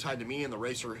permanently tied to me and the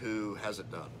racer who has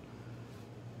it done.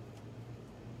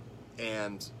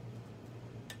 And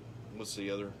what's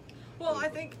the other? Well, I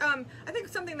think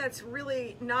something that's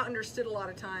really not understood a lot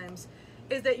of times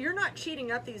is that you're not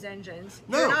cheating up these engines.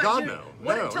 No, God,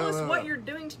 no. Tell us what you're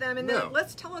doing to them, and then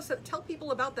let's tell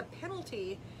people about the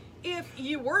penalty if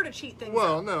you were to cheat things.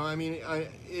 Well, up. no, I mean,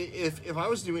 if I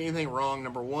was doing anything wrong,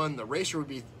 number one, the racer would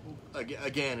be,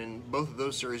 again, in both of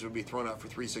those series, would be thrown out for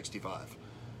 365,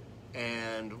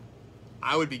 and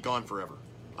I would be gone forever.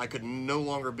 I could no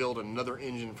longer build another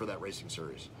engine for that racing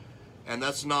series, and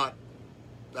that's not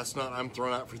I'm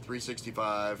thrown out for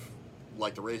 365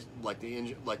 like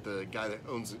the guy that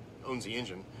owns the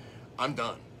engine. I'm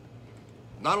done.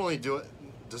 Not only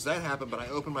does that happen, but I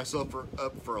open myself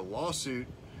up for a lawsuit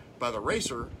by the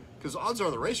racer, because odds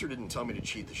are the racer didn't tell me to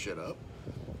cheat the shit up.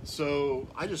 So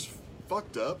I just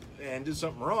fucked up and did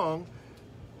something wrong.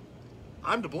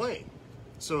 I'm to blame.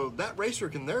 So that racer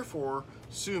can therefore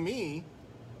sue me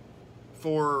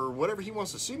for whatever he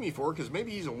wants to sue me for, because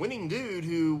maybe he's a winning dude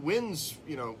who wins,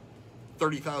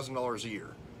 $30,000 a year.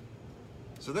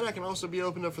 So then I can also be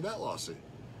opened up for that lawsuit.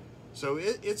 So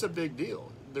it's a big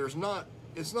deal. It's not,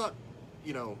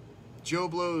 Joe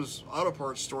Blow's auto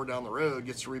parts store down the road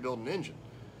gets to rebuild an engine.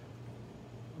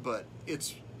 But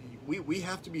we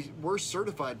have to we're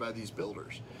certified by these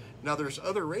builders. Now there's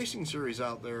other racing series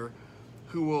out there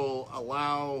who will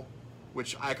allow,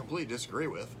 which I completely disagree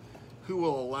with, who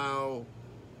will allow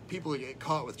people to get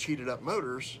caught with cheated up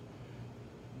motors.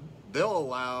 They'll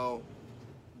allow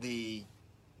the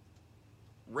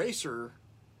racer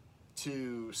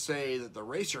to say that the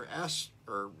racer asked,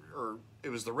 or it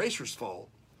was the racer's fault,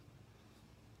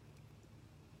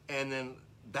 and then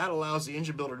that allows the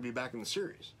engine builder to be back in the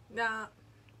series. Nah.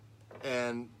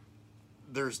 And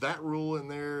there's that rule in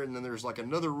there, and then there's like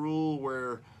another rule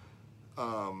where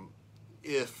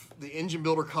if the engine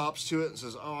builder cops to it and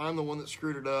says, "Oh, I'm the one that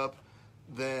screwed it up,"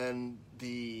 then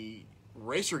the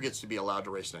racer gets to be allowed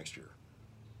to race next year.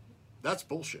 That's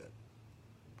bullshit.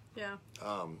 Yeah.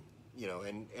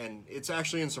 And it's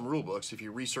actually in some rule books. If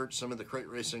you research some of the crate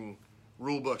racing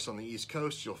rule books on the East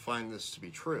Coast, you'll find this to be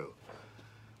true.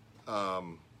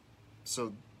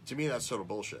 So to me, that's total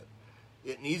bullshit.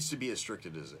 It needs to be as strict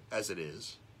as it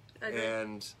is,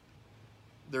 and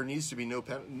there needs to be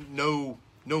no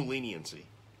leniency.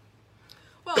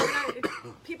 Well,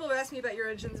 people have asked me about your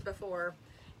engines before,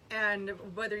 and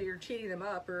whether you're cheating them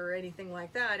up or anything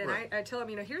like that. And right. I tell them,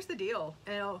 here's the deal.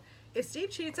 If Steve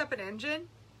cheats up an engine,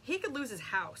 he could lose his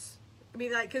house. I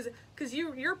mean, because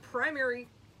your primary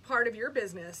part of your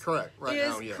business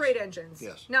is crate engines.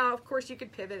 Yes. Now, of course, you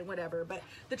could pivot and whatever, but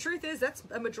the truth is that's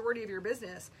a majority of your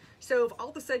business. So if all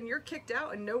of a sudden you're kicked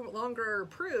out and no longer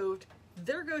approved,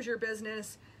 there goes your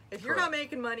business. If you're not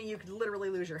making money, you could literally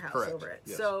lose your house over it.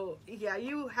 Yes. So yeah,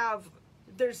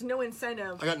 there's no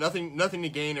incentive. I got nothing to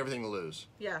gain, everything to lose.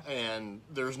 Yeah. And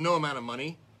there's no amount of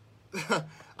money.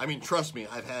 I mean, trust me,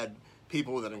 I've had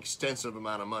people with an extensive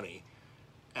amount of money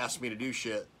ask me to do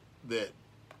shit that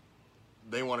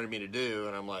they wanted me to do,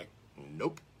 and I'm like,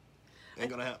 nope, ain't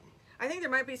gonna happen. I think there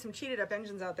might be some cheated up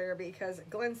engines out there, because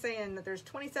Glenn's saying that there's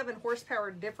 27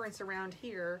 horsepower difference around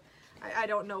here. I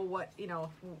don't know what,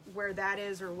 where that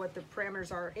is or what the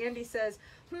parameters are. Andy says,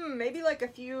 maybe like a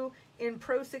few in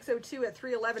Pro 602 at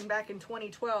 311 back in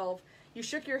 2012. You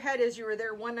shook your head as you were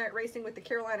there one night racing with the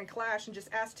Carolina Clash and just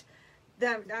asked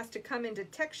to come into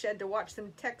Tech Shed to watch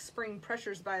some tech spring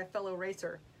pressures by a fellow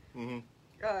racer. Mm-hmm.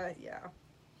 Yeah.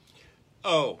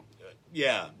 Oh,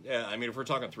 yeah. I mean, if we're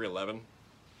talking 311,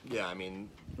 yeah, I mean,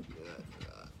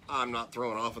 I'm not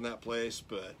throwing off in that place,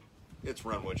 but it's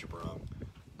run what you brung.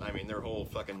 I mean, their whole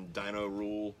fucking dyno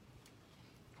rule.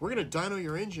 We're going to dyno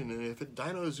your engine, and if it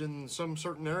dynos in some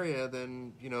certain area,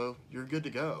 then, you know, you're good to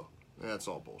go. That's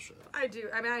all bullshit. I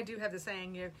do have the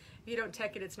saying, if you don't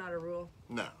tech it, it's not a rule.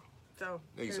 No. So,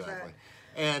 exactly.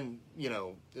 And, you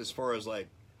know, as far as like,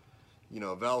 you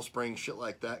know, valve spring, shit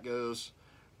like that goes,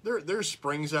 there's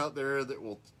springs out there that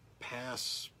will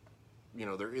pass, you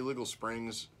know, they're illegal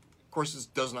springs. Of course, this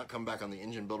does not come back on the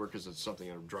engine builder because it's something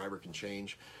a driver can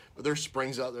change. But there's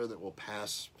springs out there that will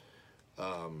pass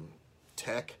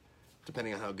tech,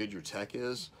 depending on how good your tech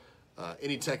is.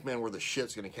 Any tech man worth of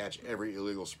shit's going to catch every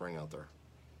illegal spring out there.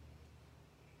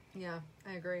 Yeah,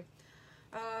 I agree.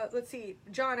 Let's see.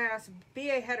 John asks,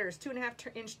 BA headers,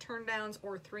 2.5-inch turn downs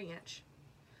or 3-inch?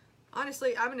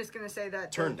 Honestly, I'm just going to say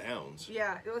that. Turn downs?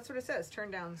 Yeah, that's what it says,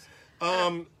 turn downs.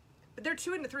 But they're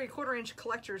 2 3/4-inch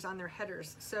collectors on their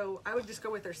headers, so I would just go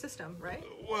with their system, right?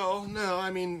 Well, no,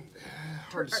 I mean,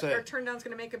 hard to say. Are turn downs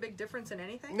going to make a big difference in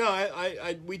anything? No,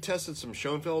 we tested some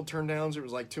Schoenfeld turn downs. It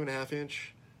was like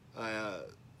 2.5-inch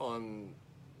on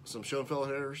some Schoenfeld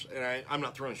headers, and I'm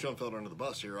not throwing Schoenfeld under the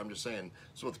bus here. I'm just saying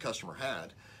it's what the customer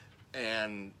had,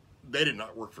 and they did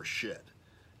not work for shit.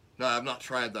 No, I've not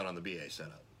tried that on the BA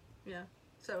setup. Yeah.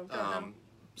 So don't know.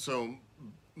 So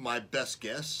my best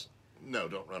guess, no,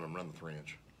 don't run them. Run the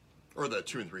 3-inch or the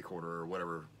 2 3/4 or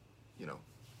whatever, you know,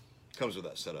 comes with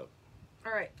that setup.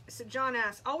 All right. So John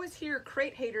asks, always hear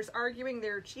crate haters arguing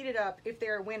they're cheated up if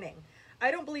they're winning.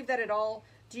 I don't believe that at all.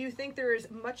 Do you think there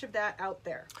is much of that out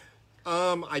there?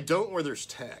 I don't where there's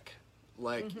tech.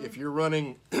 Like if you're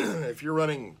running, if you're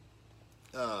running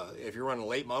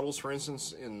late models, for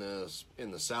instance, in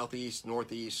the southeast,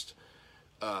 northeast,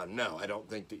 no, I don't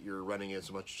think that you're running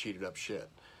as much cheated up shit.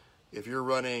 If you're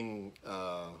running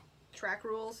Track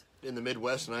rules in the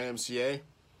Midwest and IMCA, you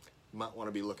might want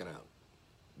to be looking out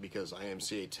because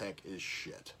IMCA tech is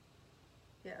shit.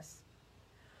 Yes.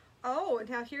 Oh, and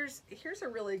now here's a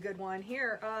really good one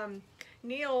here.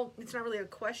 Neil, it's not really a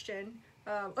question.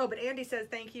 But Andy says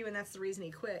thank you, and that's the reason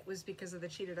he quit was because of the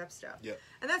cheated up stuff. Yeah.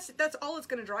 And that's all it's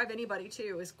going to drive anybody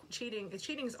to is cheating.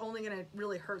 Cheating is only going to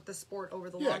really hurt the sport over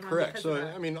the long run. Yeah, correct. So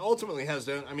I mean, ultimately,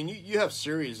 you have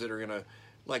series that are going to,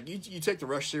 like you take the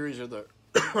Rush series or the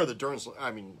Durance.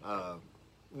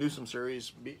 Newsom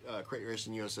series, Crate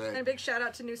Racing USA. And a big shout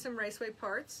out to Newsom Raceway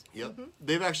Parts. Yep. Mm-hmm.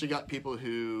 They've actually got people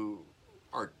who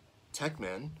are tech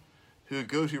men who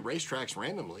go to racetracks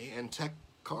randomly and tech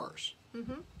cars.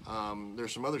 Mm-hmm.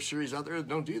 There's some other series out there that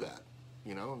don't do that.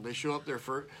 You know, they show up there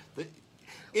for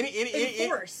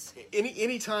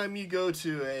anytime you go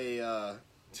to a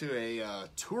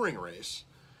touring race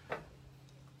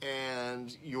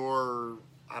and you're,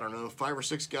 I don't know, 5 or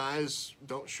 6 guys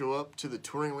don't show up to the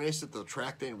touring race at the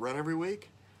track they run every week,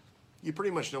 you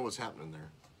pretty much know what's happening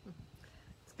there.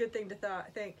 It's a good thing to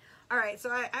think. All right, so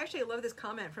I actually love this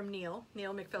comment from Neil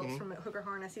McPhillips from Hooker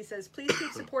Harness. He says, please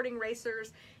keep supporting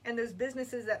racers and those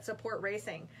businesses that support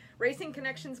racing. Racing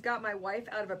Connections got my wife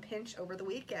out of a pinch over the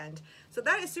weekend. So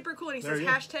that is super cool. And he says,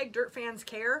 hashtag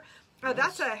 #DirtFansCare. Nice.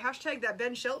 That's a hashtag that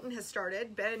Ben Shelton has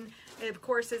started. Ben, of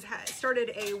course, has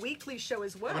started a weekly show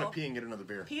as well. I'm going to pee and get another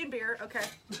beer. Pee and beer, okay.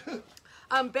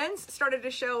 Ben's started a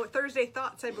show, Thursday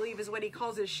Thoughts, I believe is what he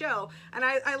calls his show. And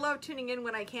I love tuning in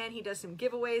when I can. He does some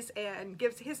giveaways and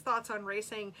gives his thoughts on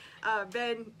racing.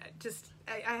 Ben,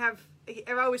 I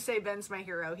always say Ben's my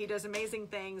hero. He does amazing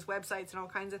things, websites and all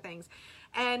kinds of things.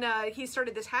 And he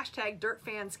started this hashtag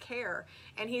 #DirtFansCare,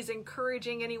 and he's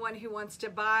encouraging anyone who wants to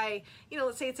buy,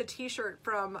 let's say it's a t-shirt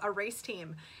from a race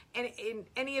team, and in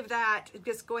any of that,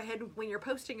 just go ahead when you're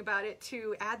posting about it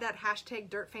to add that hashtag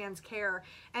 #DirtFansCare.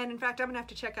 And in fact, I'm gonna have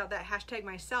to check out that hashtag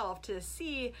myself to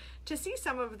see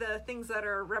some of the things that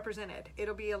are represented.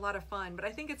 It'll be a lot of fun, but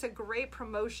I think it's a great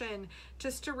promotion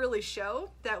just to really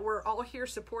show that we're all here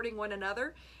supporting one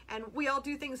another, and we all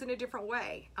do things in a different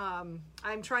way.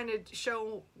 I'm trying to show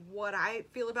what I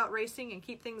feel about racing and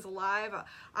keep things alive,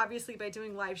 obviously by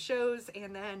doing live shows,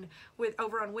 and then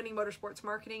over on Winning Motorsports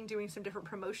Marketing, doing some different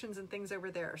promotions and things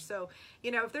over there. So,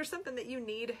 if there's something that you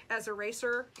need as a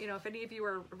racer, if any of you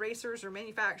are racers or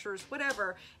manufacturers,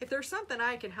 whatever, if there's something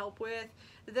I can help with,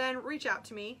 then reach out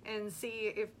to me and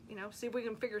see if we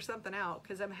can figure something out,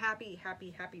 because I'm happy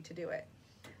to do it.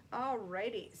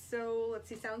 Alrighty, so let's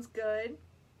see, sounds good.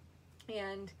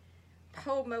 And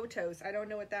Pomotos, I don't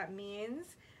know what that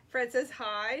means. Fred says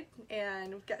hi,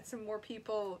 and we've got some more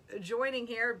people joining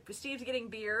here. Steve's getting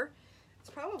beer. It's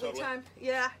probably time.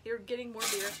 Yeah, you're getting more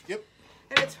beer. Yep.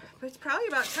 And it's probably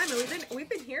about time. And we've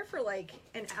been here for like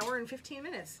an hour and 15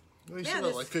 minutes. Well, you still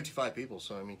got like 55 people,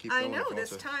 so I mean, keep going. I know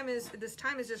this time is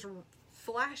just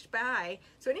flashed by.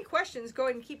 So any questions, go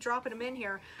ahead and keep dropping them in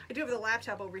here. I do have the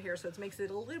laptop over here, so it makes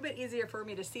it a little bit easier for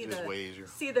me to see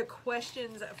the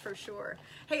questions for sure.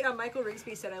 Hey, Michael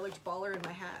Rigsby said I looked baller in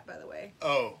my hat, by the way.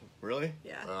 Oh, really?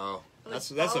 Yeah. Oh,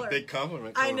 that's a big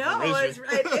compliment. I know, it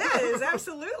is,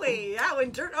 absolutely. Yeah,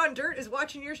 when Dirt on Dirt is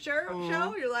watching your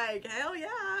show, you're like, hell yeah.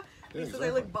 He says I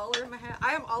look baller in my hat.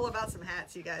 I am all about some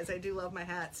hats, you guys. I do love my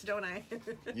hats, don't I?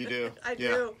 You do. I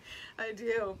do. I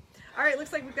do. All right,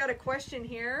 looks like we've got a question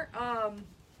here.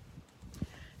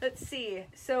 Let's see.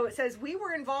 So it says,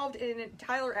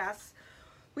 Tyler asks,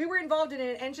 we were involved in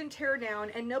an engine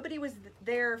teardown, and nobody was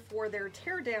there for their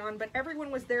teardown, but everyone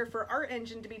was there for our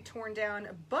engine to be torn down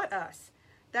but us.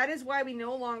 That is why we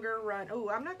no longer run. Oh,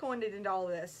 I'm not going into all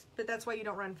of this, but that's why you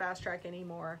don't run Fast Track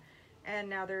anymore. And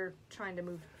now they're trying to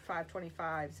move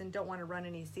 525s and don't want to run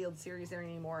any sealed series there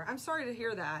anymore. I'm sorry to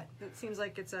hear that. It seems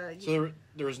like it's a... So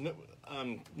there was no...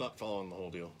 I'm not following the whole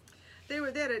deal. They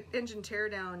had an engine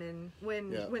teardown, and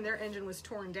when their engine was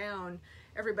torn down,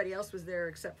 everybody else was there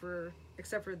except for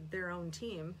their own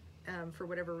team, for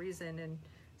whatever reason, and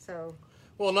so...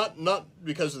 Well, not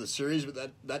because of the series,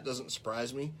 but that doesn't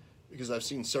surprise me, because I've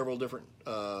seen several different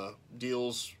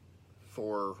deals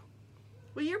for...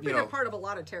 Well, you've been a part of a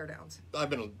lot of teardowns. I've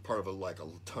been a part of a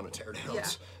ton of teardowns, yeah.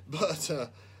 But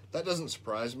that doesn't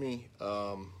surprise me.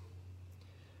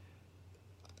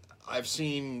 I've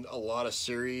seen a lot of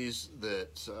series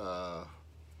that,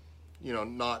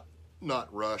 not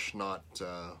Rush, not,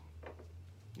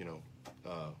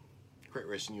 Crate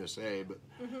Racing USA, but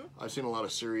I've seen a lot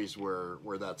of series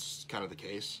where that's kind of the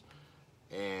case,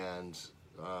 and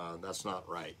that's not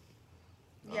right.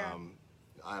 Yeah.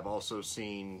 I've also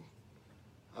seen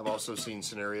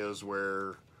scenarios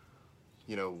where,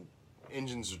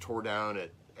 engines are tore down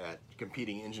at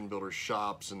competing engine builders'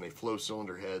 shops, and they flow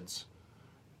cylinder heads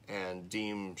and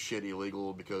deem shit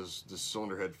illegal because the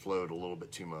cylinder head flowed a little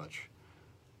bit too much.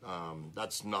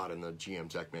 That's not in the GM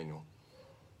Tech manual.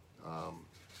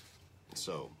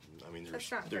 So, I mean,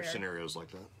 there's scenarios like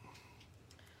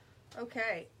that.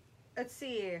 Okay, let's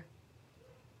see.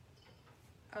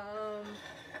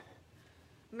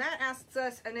 Matt asks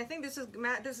us, and I think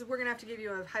we're gonna have to give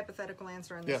you a hypothetical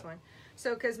answer on this one.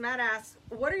 So, because Matt asks,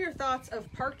 what are your thoughts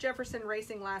of Park Jefferson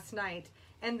racing last night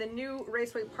and the new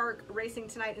Raceway Park racing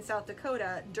tonight in South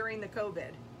Dakota during the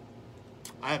COVID?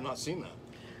 I have not seen that.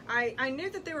 I knew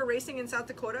that they were racing in South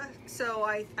Dakota, so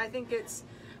I think it's,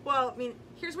 well, I mean,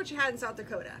 here's what you had in South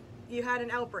Dakota. You had an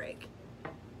outbreak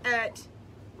at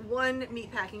one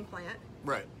meatpacking plant.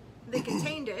 Right. They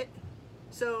contained it,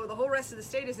 so the whole rest of the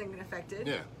state isn't affected.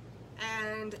 Yeah.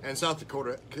 And South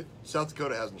Dakota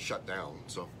hasn't shut down,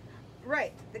 so.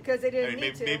 Right, because they didn't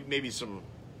need to. Maybe some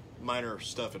minor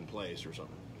stuff in place or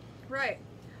something. Right.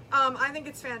 I think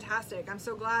it's fantastic. I'm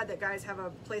so glad that guys have a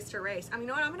place to race. I mean, you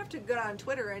know what? I'm going to have to go on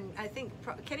Twitter, and I think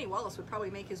Kenny Wallace would probably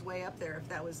make his way up there if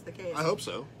that was the case. I hope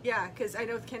so. Yeah, because I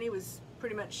know Kenny was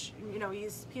pretty much,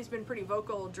 he's been pretty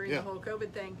vocal during the whole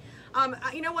COVID thing.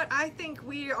 You know what? I think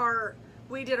we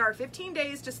did our 15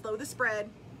 days to slow the spread.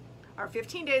 Our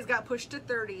 15 days got pushed to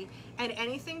 30, and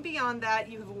anything beyond that,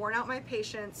 you have worn out my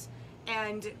patience.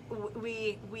 And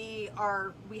we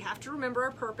have to remember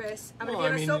our purpose. I'm going to be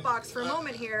on a soapbox for a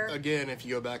moment here. Again, if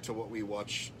you go back to what we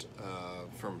watched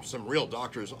from some real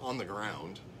doctors on the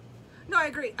ground. No, I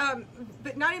agree.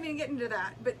 But not even getting to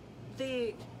that. But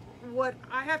what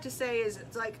I have to say is,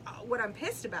 it's like, what I'm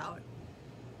pissed about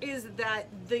is that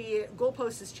the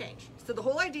goalpost has changed. So the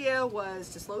whole idea was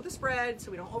to slow the spread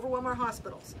so we don't overwhelm our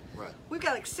hospitals. Right. We've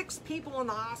got like 6 people in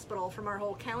the hospital from our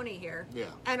whole county here. Yeah.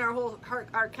 And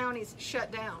our county's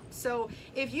shut down. So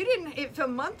if a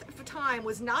month of time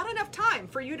was not enough time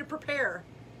for you to prepare,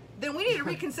 then we need to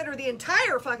reconsider the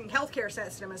entire fucking healthcare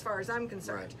system as far as I'm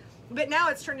concerned. Right. But now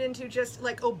it's turned into just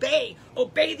like obey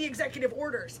the executive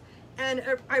orders. And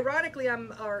ironically,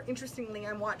 interestingly,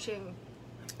 I'm watching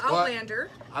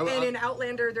Outlander, and in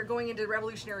Outlander they're going into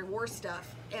Revolutionary War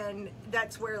stuff, and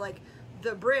that's where like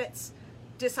the Brits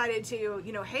decided to,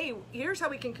 hey, here's how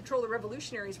we can control the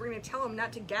revolutionaries. We're going to tell them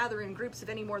not to gather in groups of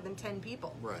any more than 10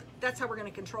 people. Right. That's how we're going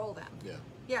to control them. Yeah.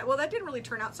 Yeah. Well, that didn't really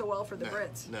turn out so well for the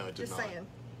Brits. No, it did not. Just saying.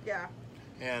 Yeah.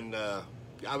 And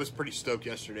I was pretty stoked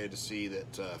yesterday to see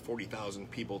that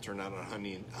 40,000 people turned out on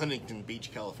Huntington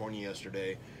Beach, California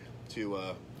yesterday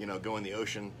to go in the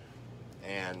ocean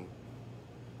and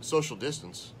social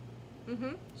distance.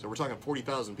 Mm-hmm. So we're talking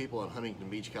 40,000 people on Huntington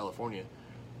Beach, California,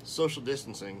 social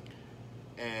distancing,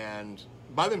 and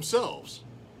by themselves,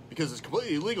 because it's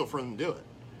completely illegal for them to do it.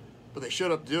 But they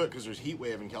showed up to do it because there's a heat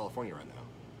wave in California right now.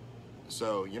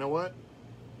 So you know what?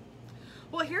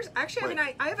 Well, here's actually,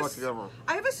 Wait, I have fuck the government.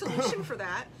 I have a solution for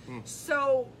that.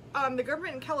 So, the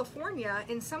government in California,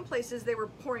 in some places, they were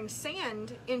pouring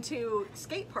sand into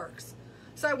skate parks.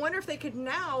 So I wonder if they could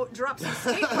now drop some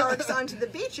skate parks onto the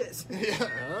beaches.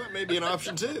 Yeah, maybe an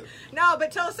option too. No,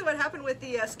 but tell us what happened with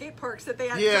the skate parks that they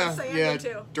had to pour sand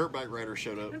into. Dirt bike riders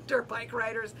showed up. Dirt bike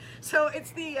riders. So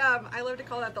it's the I love to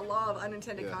call that the law of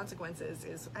unintended consequences.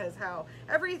 Is how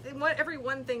every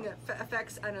one thing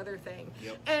affects another thing.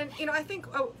 Yep. And I think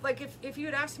like if you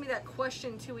had asked me that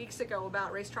question 2 weeks ago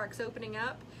about racetracks opening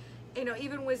up,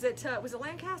 even was it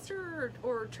Lancaster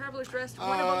or Travelers Rest?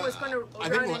 One of them was going to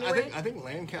run anyway. I think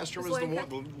Lancaster was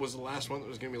the last one that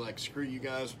was going to be like, screw you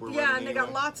guys, we're yeah, running and they anyway.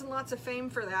 got lots and lots of fame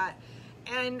for that.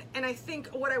 And I think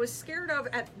what I was scared of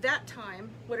at that time,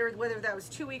 whether that was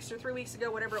 2 weeks or 3 weeks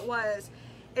ago, whatever it was,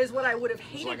 is what I would have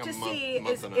hated like to a month- see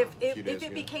month is and a if few days it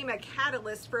ago. became a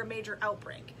catalyst for a major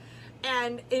outbreak.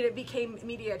 And it became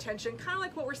media attention, kind of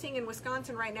like what we're seeing in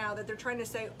Wisconsin right now, that they're trying to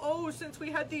say, oh, since we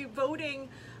had the voting,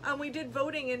 we did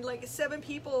voting, and like 7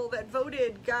 people that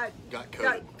voted got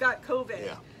COVID. Got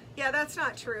COVID. Yeah, that's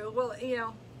not true. Well,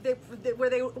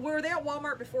 were they at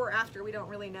Walmart before or after? We don't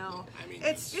really know. I mean,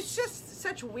 it's just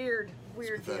such weird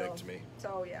pathetic deal to me.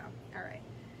 So yeah, all right.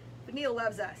 But Neil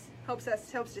loves us. Hopes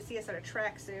to see us at a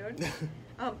track soon.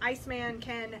 Iceman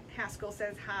Ken Haskell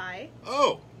says hi.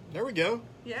 Oh, there we go.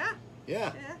 Yeah.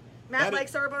 Yeah. Matt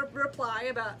likes our reply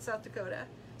about South Dakota.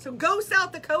 So go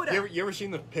South Dakota. You ever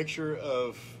seen the picture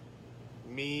of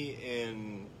me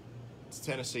in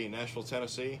Tennessee, Nashville,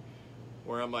 Tennessee,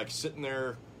 where I'm like sitting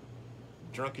there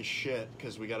drunk as shit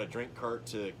because we got a drink cart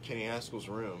to Kenny Haskell's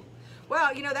room.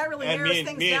 Wow, that really narrows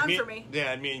things down for me.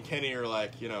 Yeah, and me and Kenny are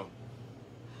like,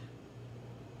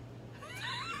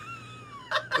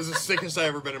 this is the sickest I've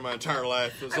ever been in my entire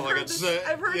life. That's all I got to say.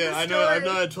 I've heard yeah, the I story.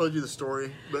 know I told you the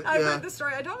story, but I've heard the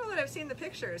story. I don't know that I've seen the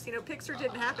pictures. Picture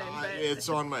didn't happen, but it's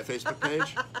on my Facebook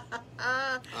page.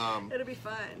 It'll be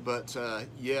fun. But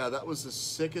that was the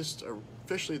sickest,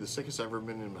 officially the sickest I've ever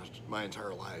been in my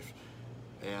entire life.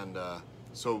 And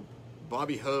so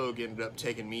Bobby Hogue ended up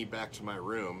taking me back to my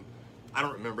room. I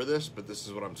don't remember this, but this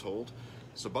is what I'm told.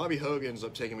 So Bobby Hogue ends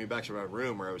up taking me back to my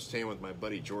room where I was staying with my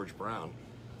buddy George Brown.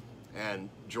 And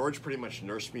George pretty much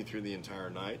nursed me through the entire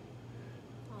night.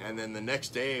 And then the next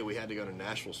day we had to go to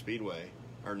Nashville Speedway,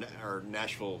 or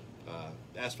Nashville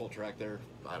asphalt track there.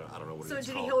 I don't know what So it's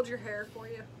did called. he hold your hair for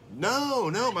you?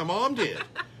 No, my mom did.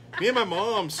 Me and my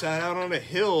mom sat out on a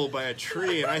hill by a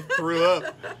tree, and I threw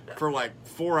up for like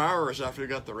 4 hours after we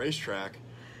got the racetrack.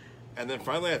 And then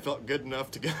finally I felt good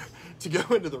enough to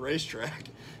go into the racetrack.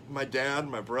 My dad,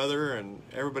 my brother, and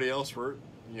everybody else were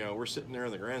sitting there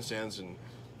in the grandstands, and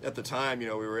at the time, we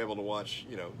were able to watch,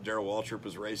 Darrell Waltrip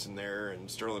was racing there, and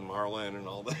Sterling Marlin and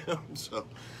all them. So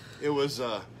it was,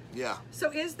 yeah.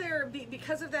 So is there,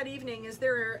 because of that evening, is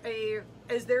there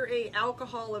a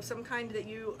alcohol of some kind that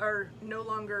you are no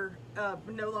longer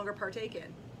partake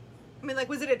in? I mean, like,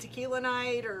 was it a tequila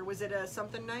night or was it a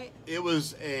something night? It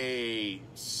was a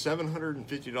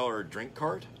 $750 drink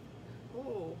cart.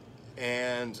 Ooh.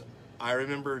 And I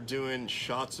remember doing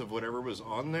shots of whatever was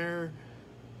on there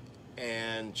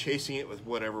and chasing it with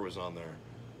whatever was on there.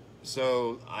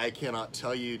 So I cannot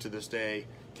tell you to this day,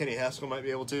 Kenny Haskell might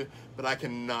be able to, but I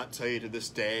cannot tell you to this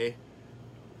day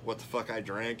what the fuck I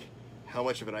drank, how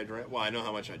much of it I drank. Well, I know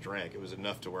how much I drank. It was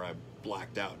enough to where I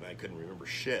blacked out and I couldn't remember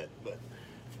shit. But,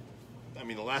 I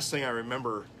mean, the last thing I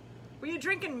remember... Were you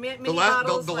drinking mini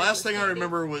bottles? The last thing I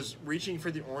remember was reaching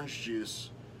for the orange juice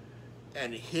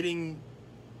and hitting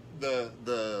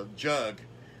the jug,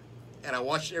 and I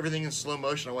watched everything in slow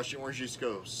motion. I watched the orange juice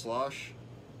go slosh,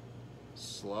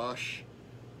 slosh,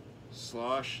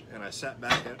 slosh, and I sat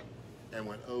back and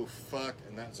went, oh fuck,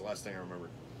 and that's the last thing I remember.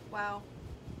 Wow.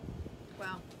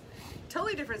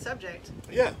 Totally different subject.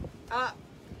 Yeah.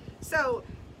 So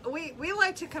we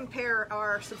like to compare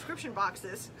our subscription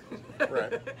boxes.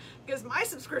 Right. Because my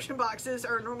subscription boxes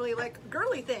are normally like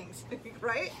girly things,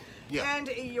 right? Yeah. And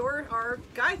your are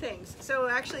guy things. So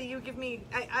actually you give me,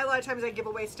 a lot of times I give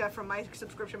away stuff from my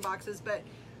subscription boxes, but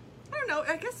I don't know,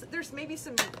 I guess there's maybe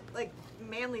some like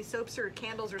manly soaps or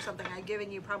candles or something I've given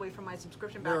you probably from my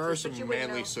subscription boxes. There are but some you wouldn't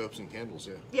manly know. soaps and candles,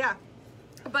 yeah. Yeah.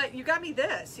 But you got me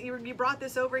this. You brought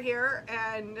this over here,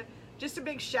 and just a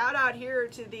big shout out here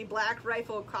to the Black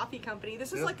Rifle Coffee Company.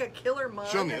 This is Yeah. like a killer mug.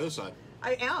 Show me the other side.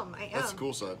 I am. That's the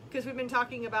cool side. Because we've been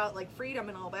talking about like freedom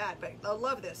and all that, but I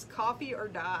love this. Coffee or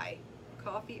die.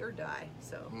 Coffee or die.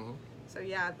 So, so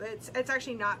yeah, it's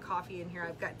actually not coffee in here.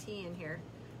 I've got tea in here.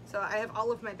 So I have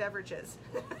all of my beverages.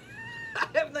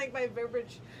 I have like my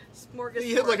beverage smorgasbord.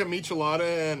 You had like a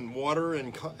michelada and water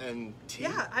and tea.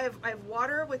 Yeah, I have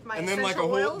water with my and then like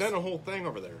oils. a whole thing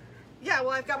over there. Yeah,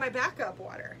 well, I've got my backup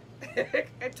water.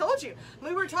 I told you.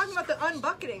 We were talking about the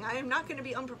unbucketing. I am not going to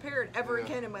be unprepared ever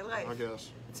again in my life. I guess.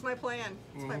 It's my plan.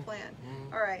 It's my plan.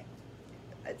 All right.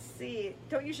 Let's see.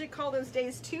 Don't usually call those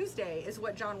days Tuesday, is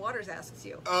what John Waters asks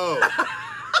you. Oh.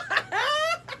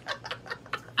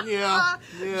 yeah.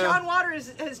 John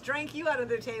Waters has drank you out of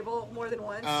the table more than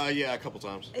once. Yeah, a couple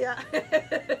times.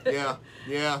 Yeah.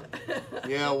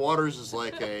 Yeah, Waters is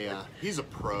like he's a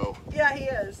pro. Yeah, he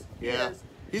is. Yeah. He is.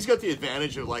 He's got the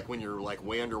advantage of like when you're like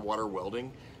way underwater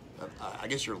welding, I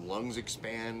guess your lungs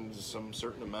expand some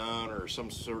certain amount or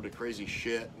some sort of crazy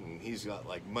shit, and he's got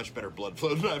like much better blood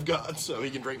flow than I've got, so he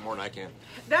can drink more than I can.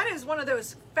 That is one of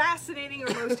those fascinating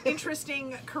or most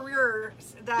interesting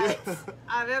careers that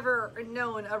I've ever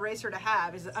known a racer to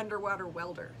have, is an underwater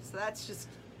welder. So that's just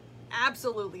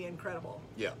absolutely incredible.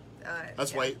 Yeah.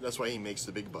 That's why he makes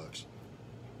the big bucks.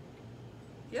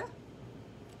 Yeah.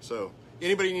 So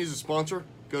anybody needs a sponsor,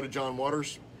 go to John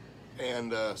Waters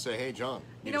and say, hey, John,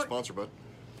 need a sponsor, bud.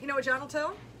 You know what John will tell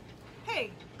him?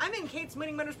 Hey, I'm in Kate's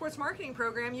Winning Motorsports Marketing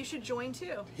Program. You should join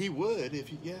too. He would if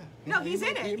he, No, he's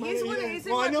in it. He's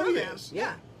in well, my I know program. he is.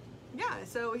 Yeah.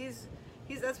 So he's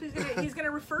that's what he's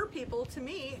gonna refer people to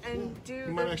me and do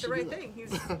the right thing.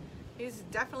 He's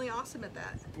definitely awesome at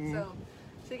that. So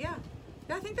yeah.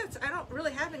 I think I don't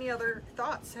really have any other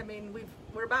thoughts. I mean,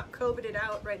 we're about COVIDed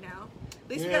out right now. At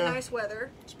least we got nice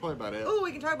weather. That's probably about it. Oh,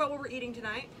 we can talk about what we're eating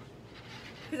tonight,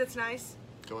 because it's nice.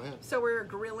 Go ahead. So we're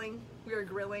grilling.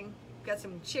 Got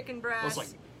some chicken breast. Well,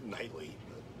 it's like nightly.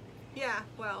 Yeah,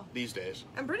 well. These days.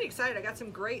 I'm pretty excited. I got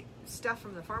some great stuff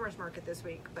from the farmer's market this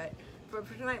week, but for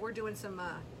tonight we're doing some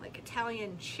like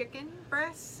Italian chicken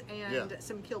breasts and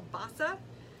some kielbasa.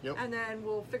 Yep. And then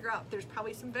we'll figure out, there's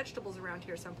probably some vegetables around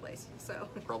here someplace. So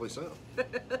Probably so.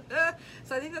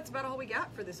 So I think that's about all we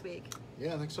got for this week.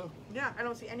 Yeah, I think so. Yeah, I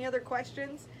don't see any other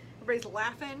questions. Everybody's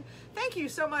laughing. Thank you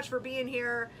so much for being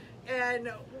here.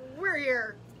 And we're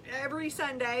here every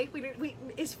Sunday.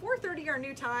 Is 4:30 our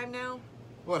new time now?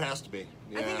 Well, it has to be.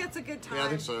 Yeah. I think it's a good time. Yeah, I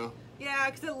think so. Yeah,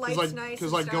 because the light's nice.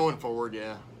 Because like going forward,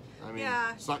 yeah. I mean,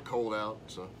 Yeah. it's not cold out,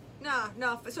 so.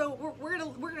 No. So we're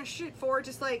gonna shoot forward,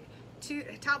 just like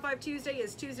Top 5 Tuesday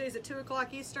is Tuesdays at 2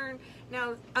 o'clock Eastern.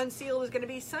 Now Unsealed is going to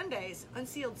be Sundays,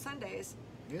 Unsealed Sundays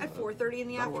at 4:30 in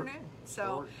the afternoon.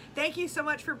 So thank you so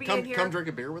much for being here. Come drink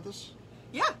a beer with us.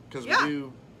 Yeah, because we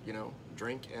do,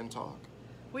 drink and talk.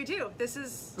 We do. This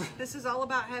is all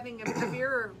about having a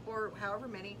beer or however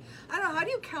many. I don't know. How do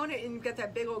you count it and get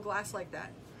that big old glass like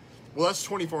that? Well, that's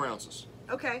 24 ounces.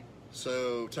 Okay.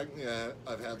 So technically,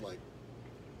 I've had like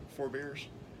 4 beers.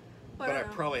 But I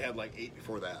probably had like 8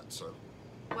 before that, so.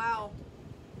 Wow.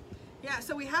 Yeah,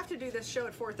 so we have to do this show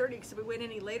at 4:30 because if we went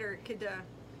any later, it could,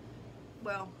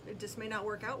 it just may not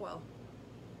work out well.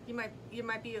 You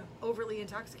might be overly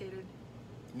intoxicated.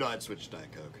 No, I'd switch to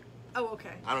Diet Coke. Oh,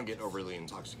 okay. I don't get overly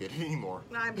intoxicated anymore.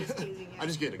 No, I'm just teasing you. I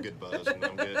just get a good buzz and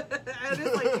I'm good. I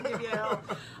just like to give you hell.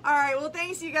 All right, well,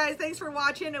 thanks, you guys. Thanks for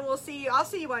watching, and I'll see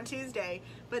you on Tuesday.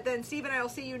 But then Steve and I will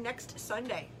see you next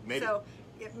Sunday. Maybe. So,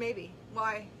 maybe.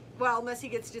 Why? Well, unless he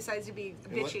decides to be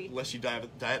bitchy. Unless you die of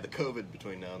the COVID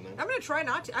between now and then. I'm going to try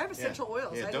not to. I have essential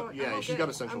oils. She's got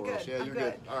essential oils. Yeah, you're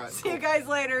good. All right. See you guys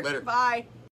later. Bye.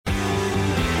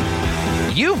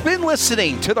 You've been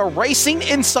listening to the Racing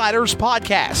Insiders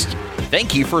Podcast.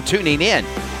 Thank you for tuning in.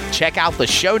 Check out the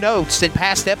show notes and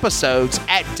past episodes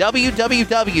at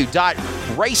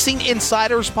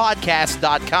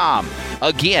www.racinginsiderspodcast.com.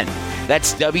 Again,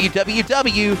 that's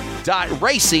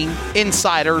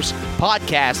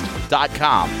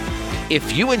www.racinginsiderspodcast.com.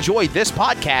 If you enjoyed this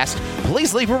podcast,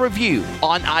 please leave a review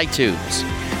on iTunes.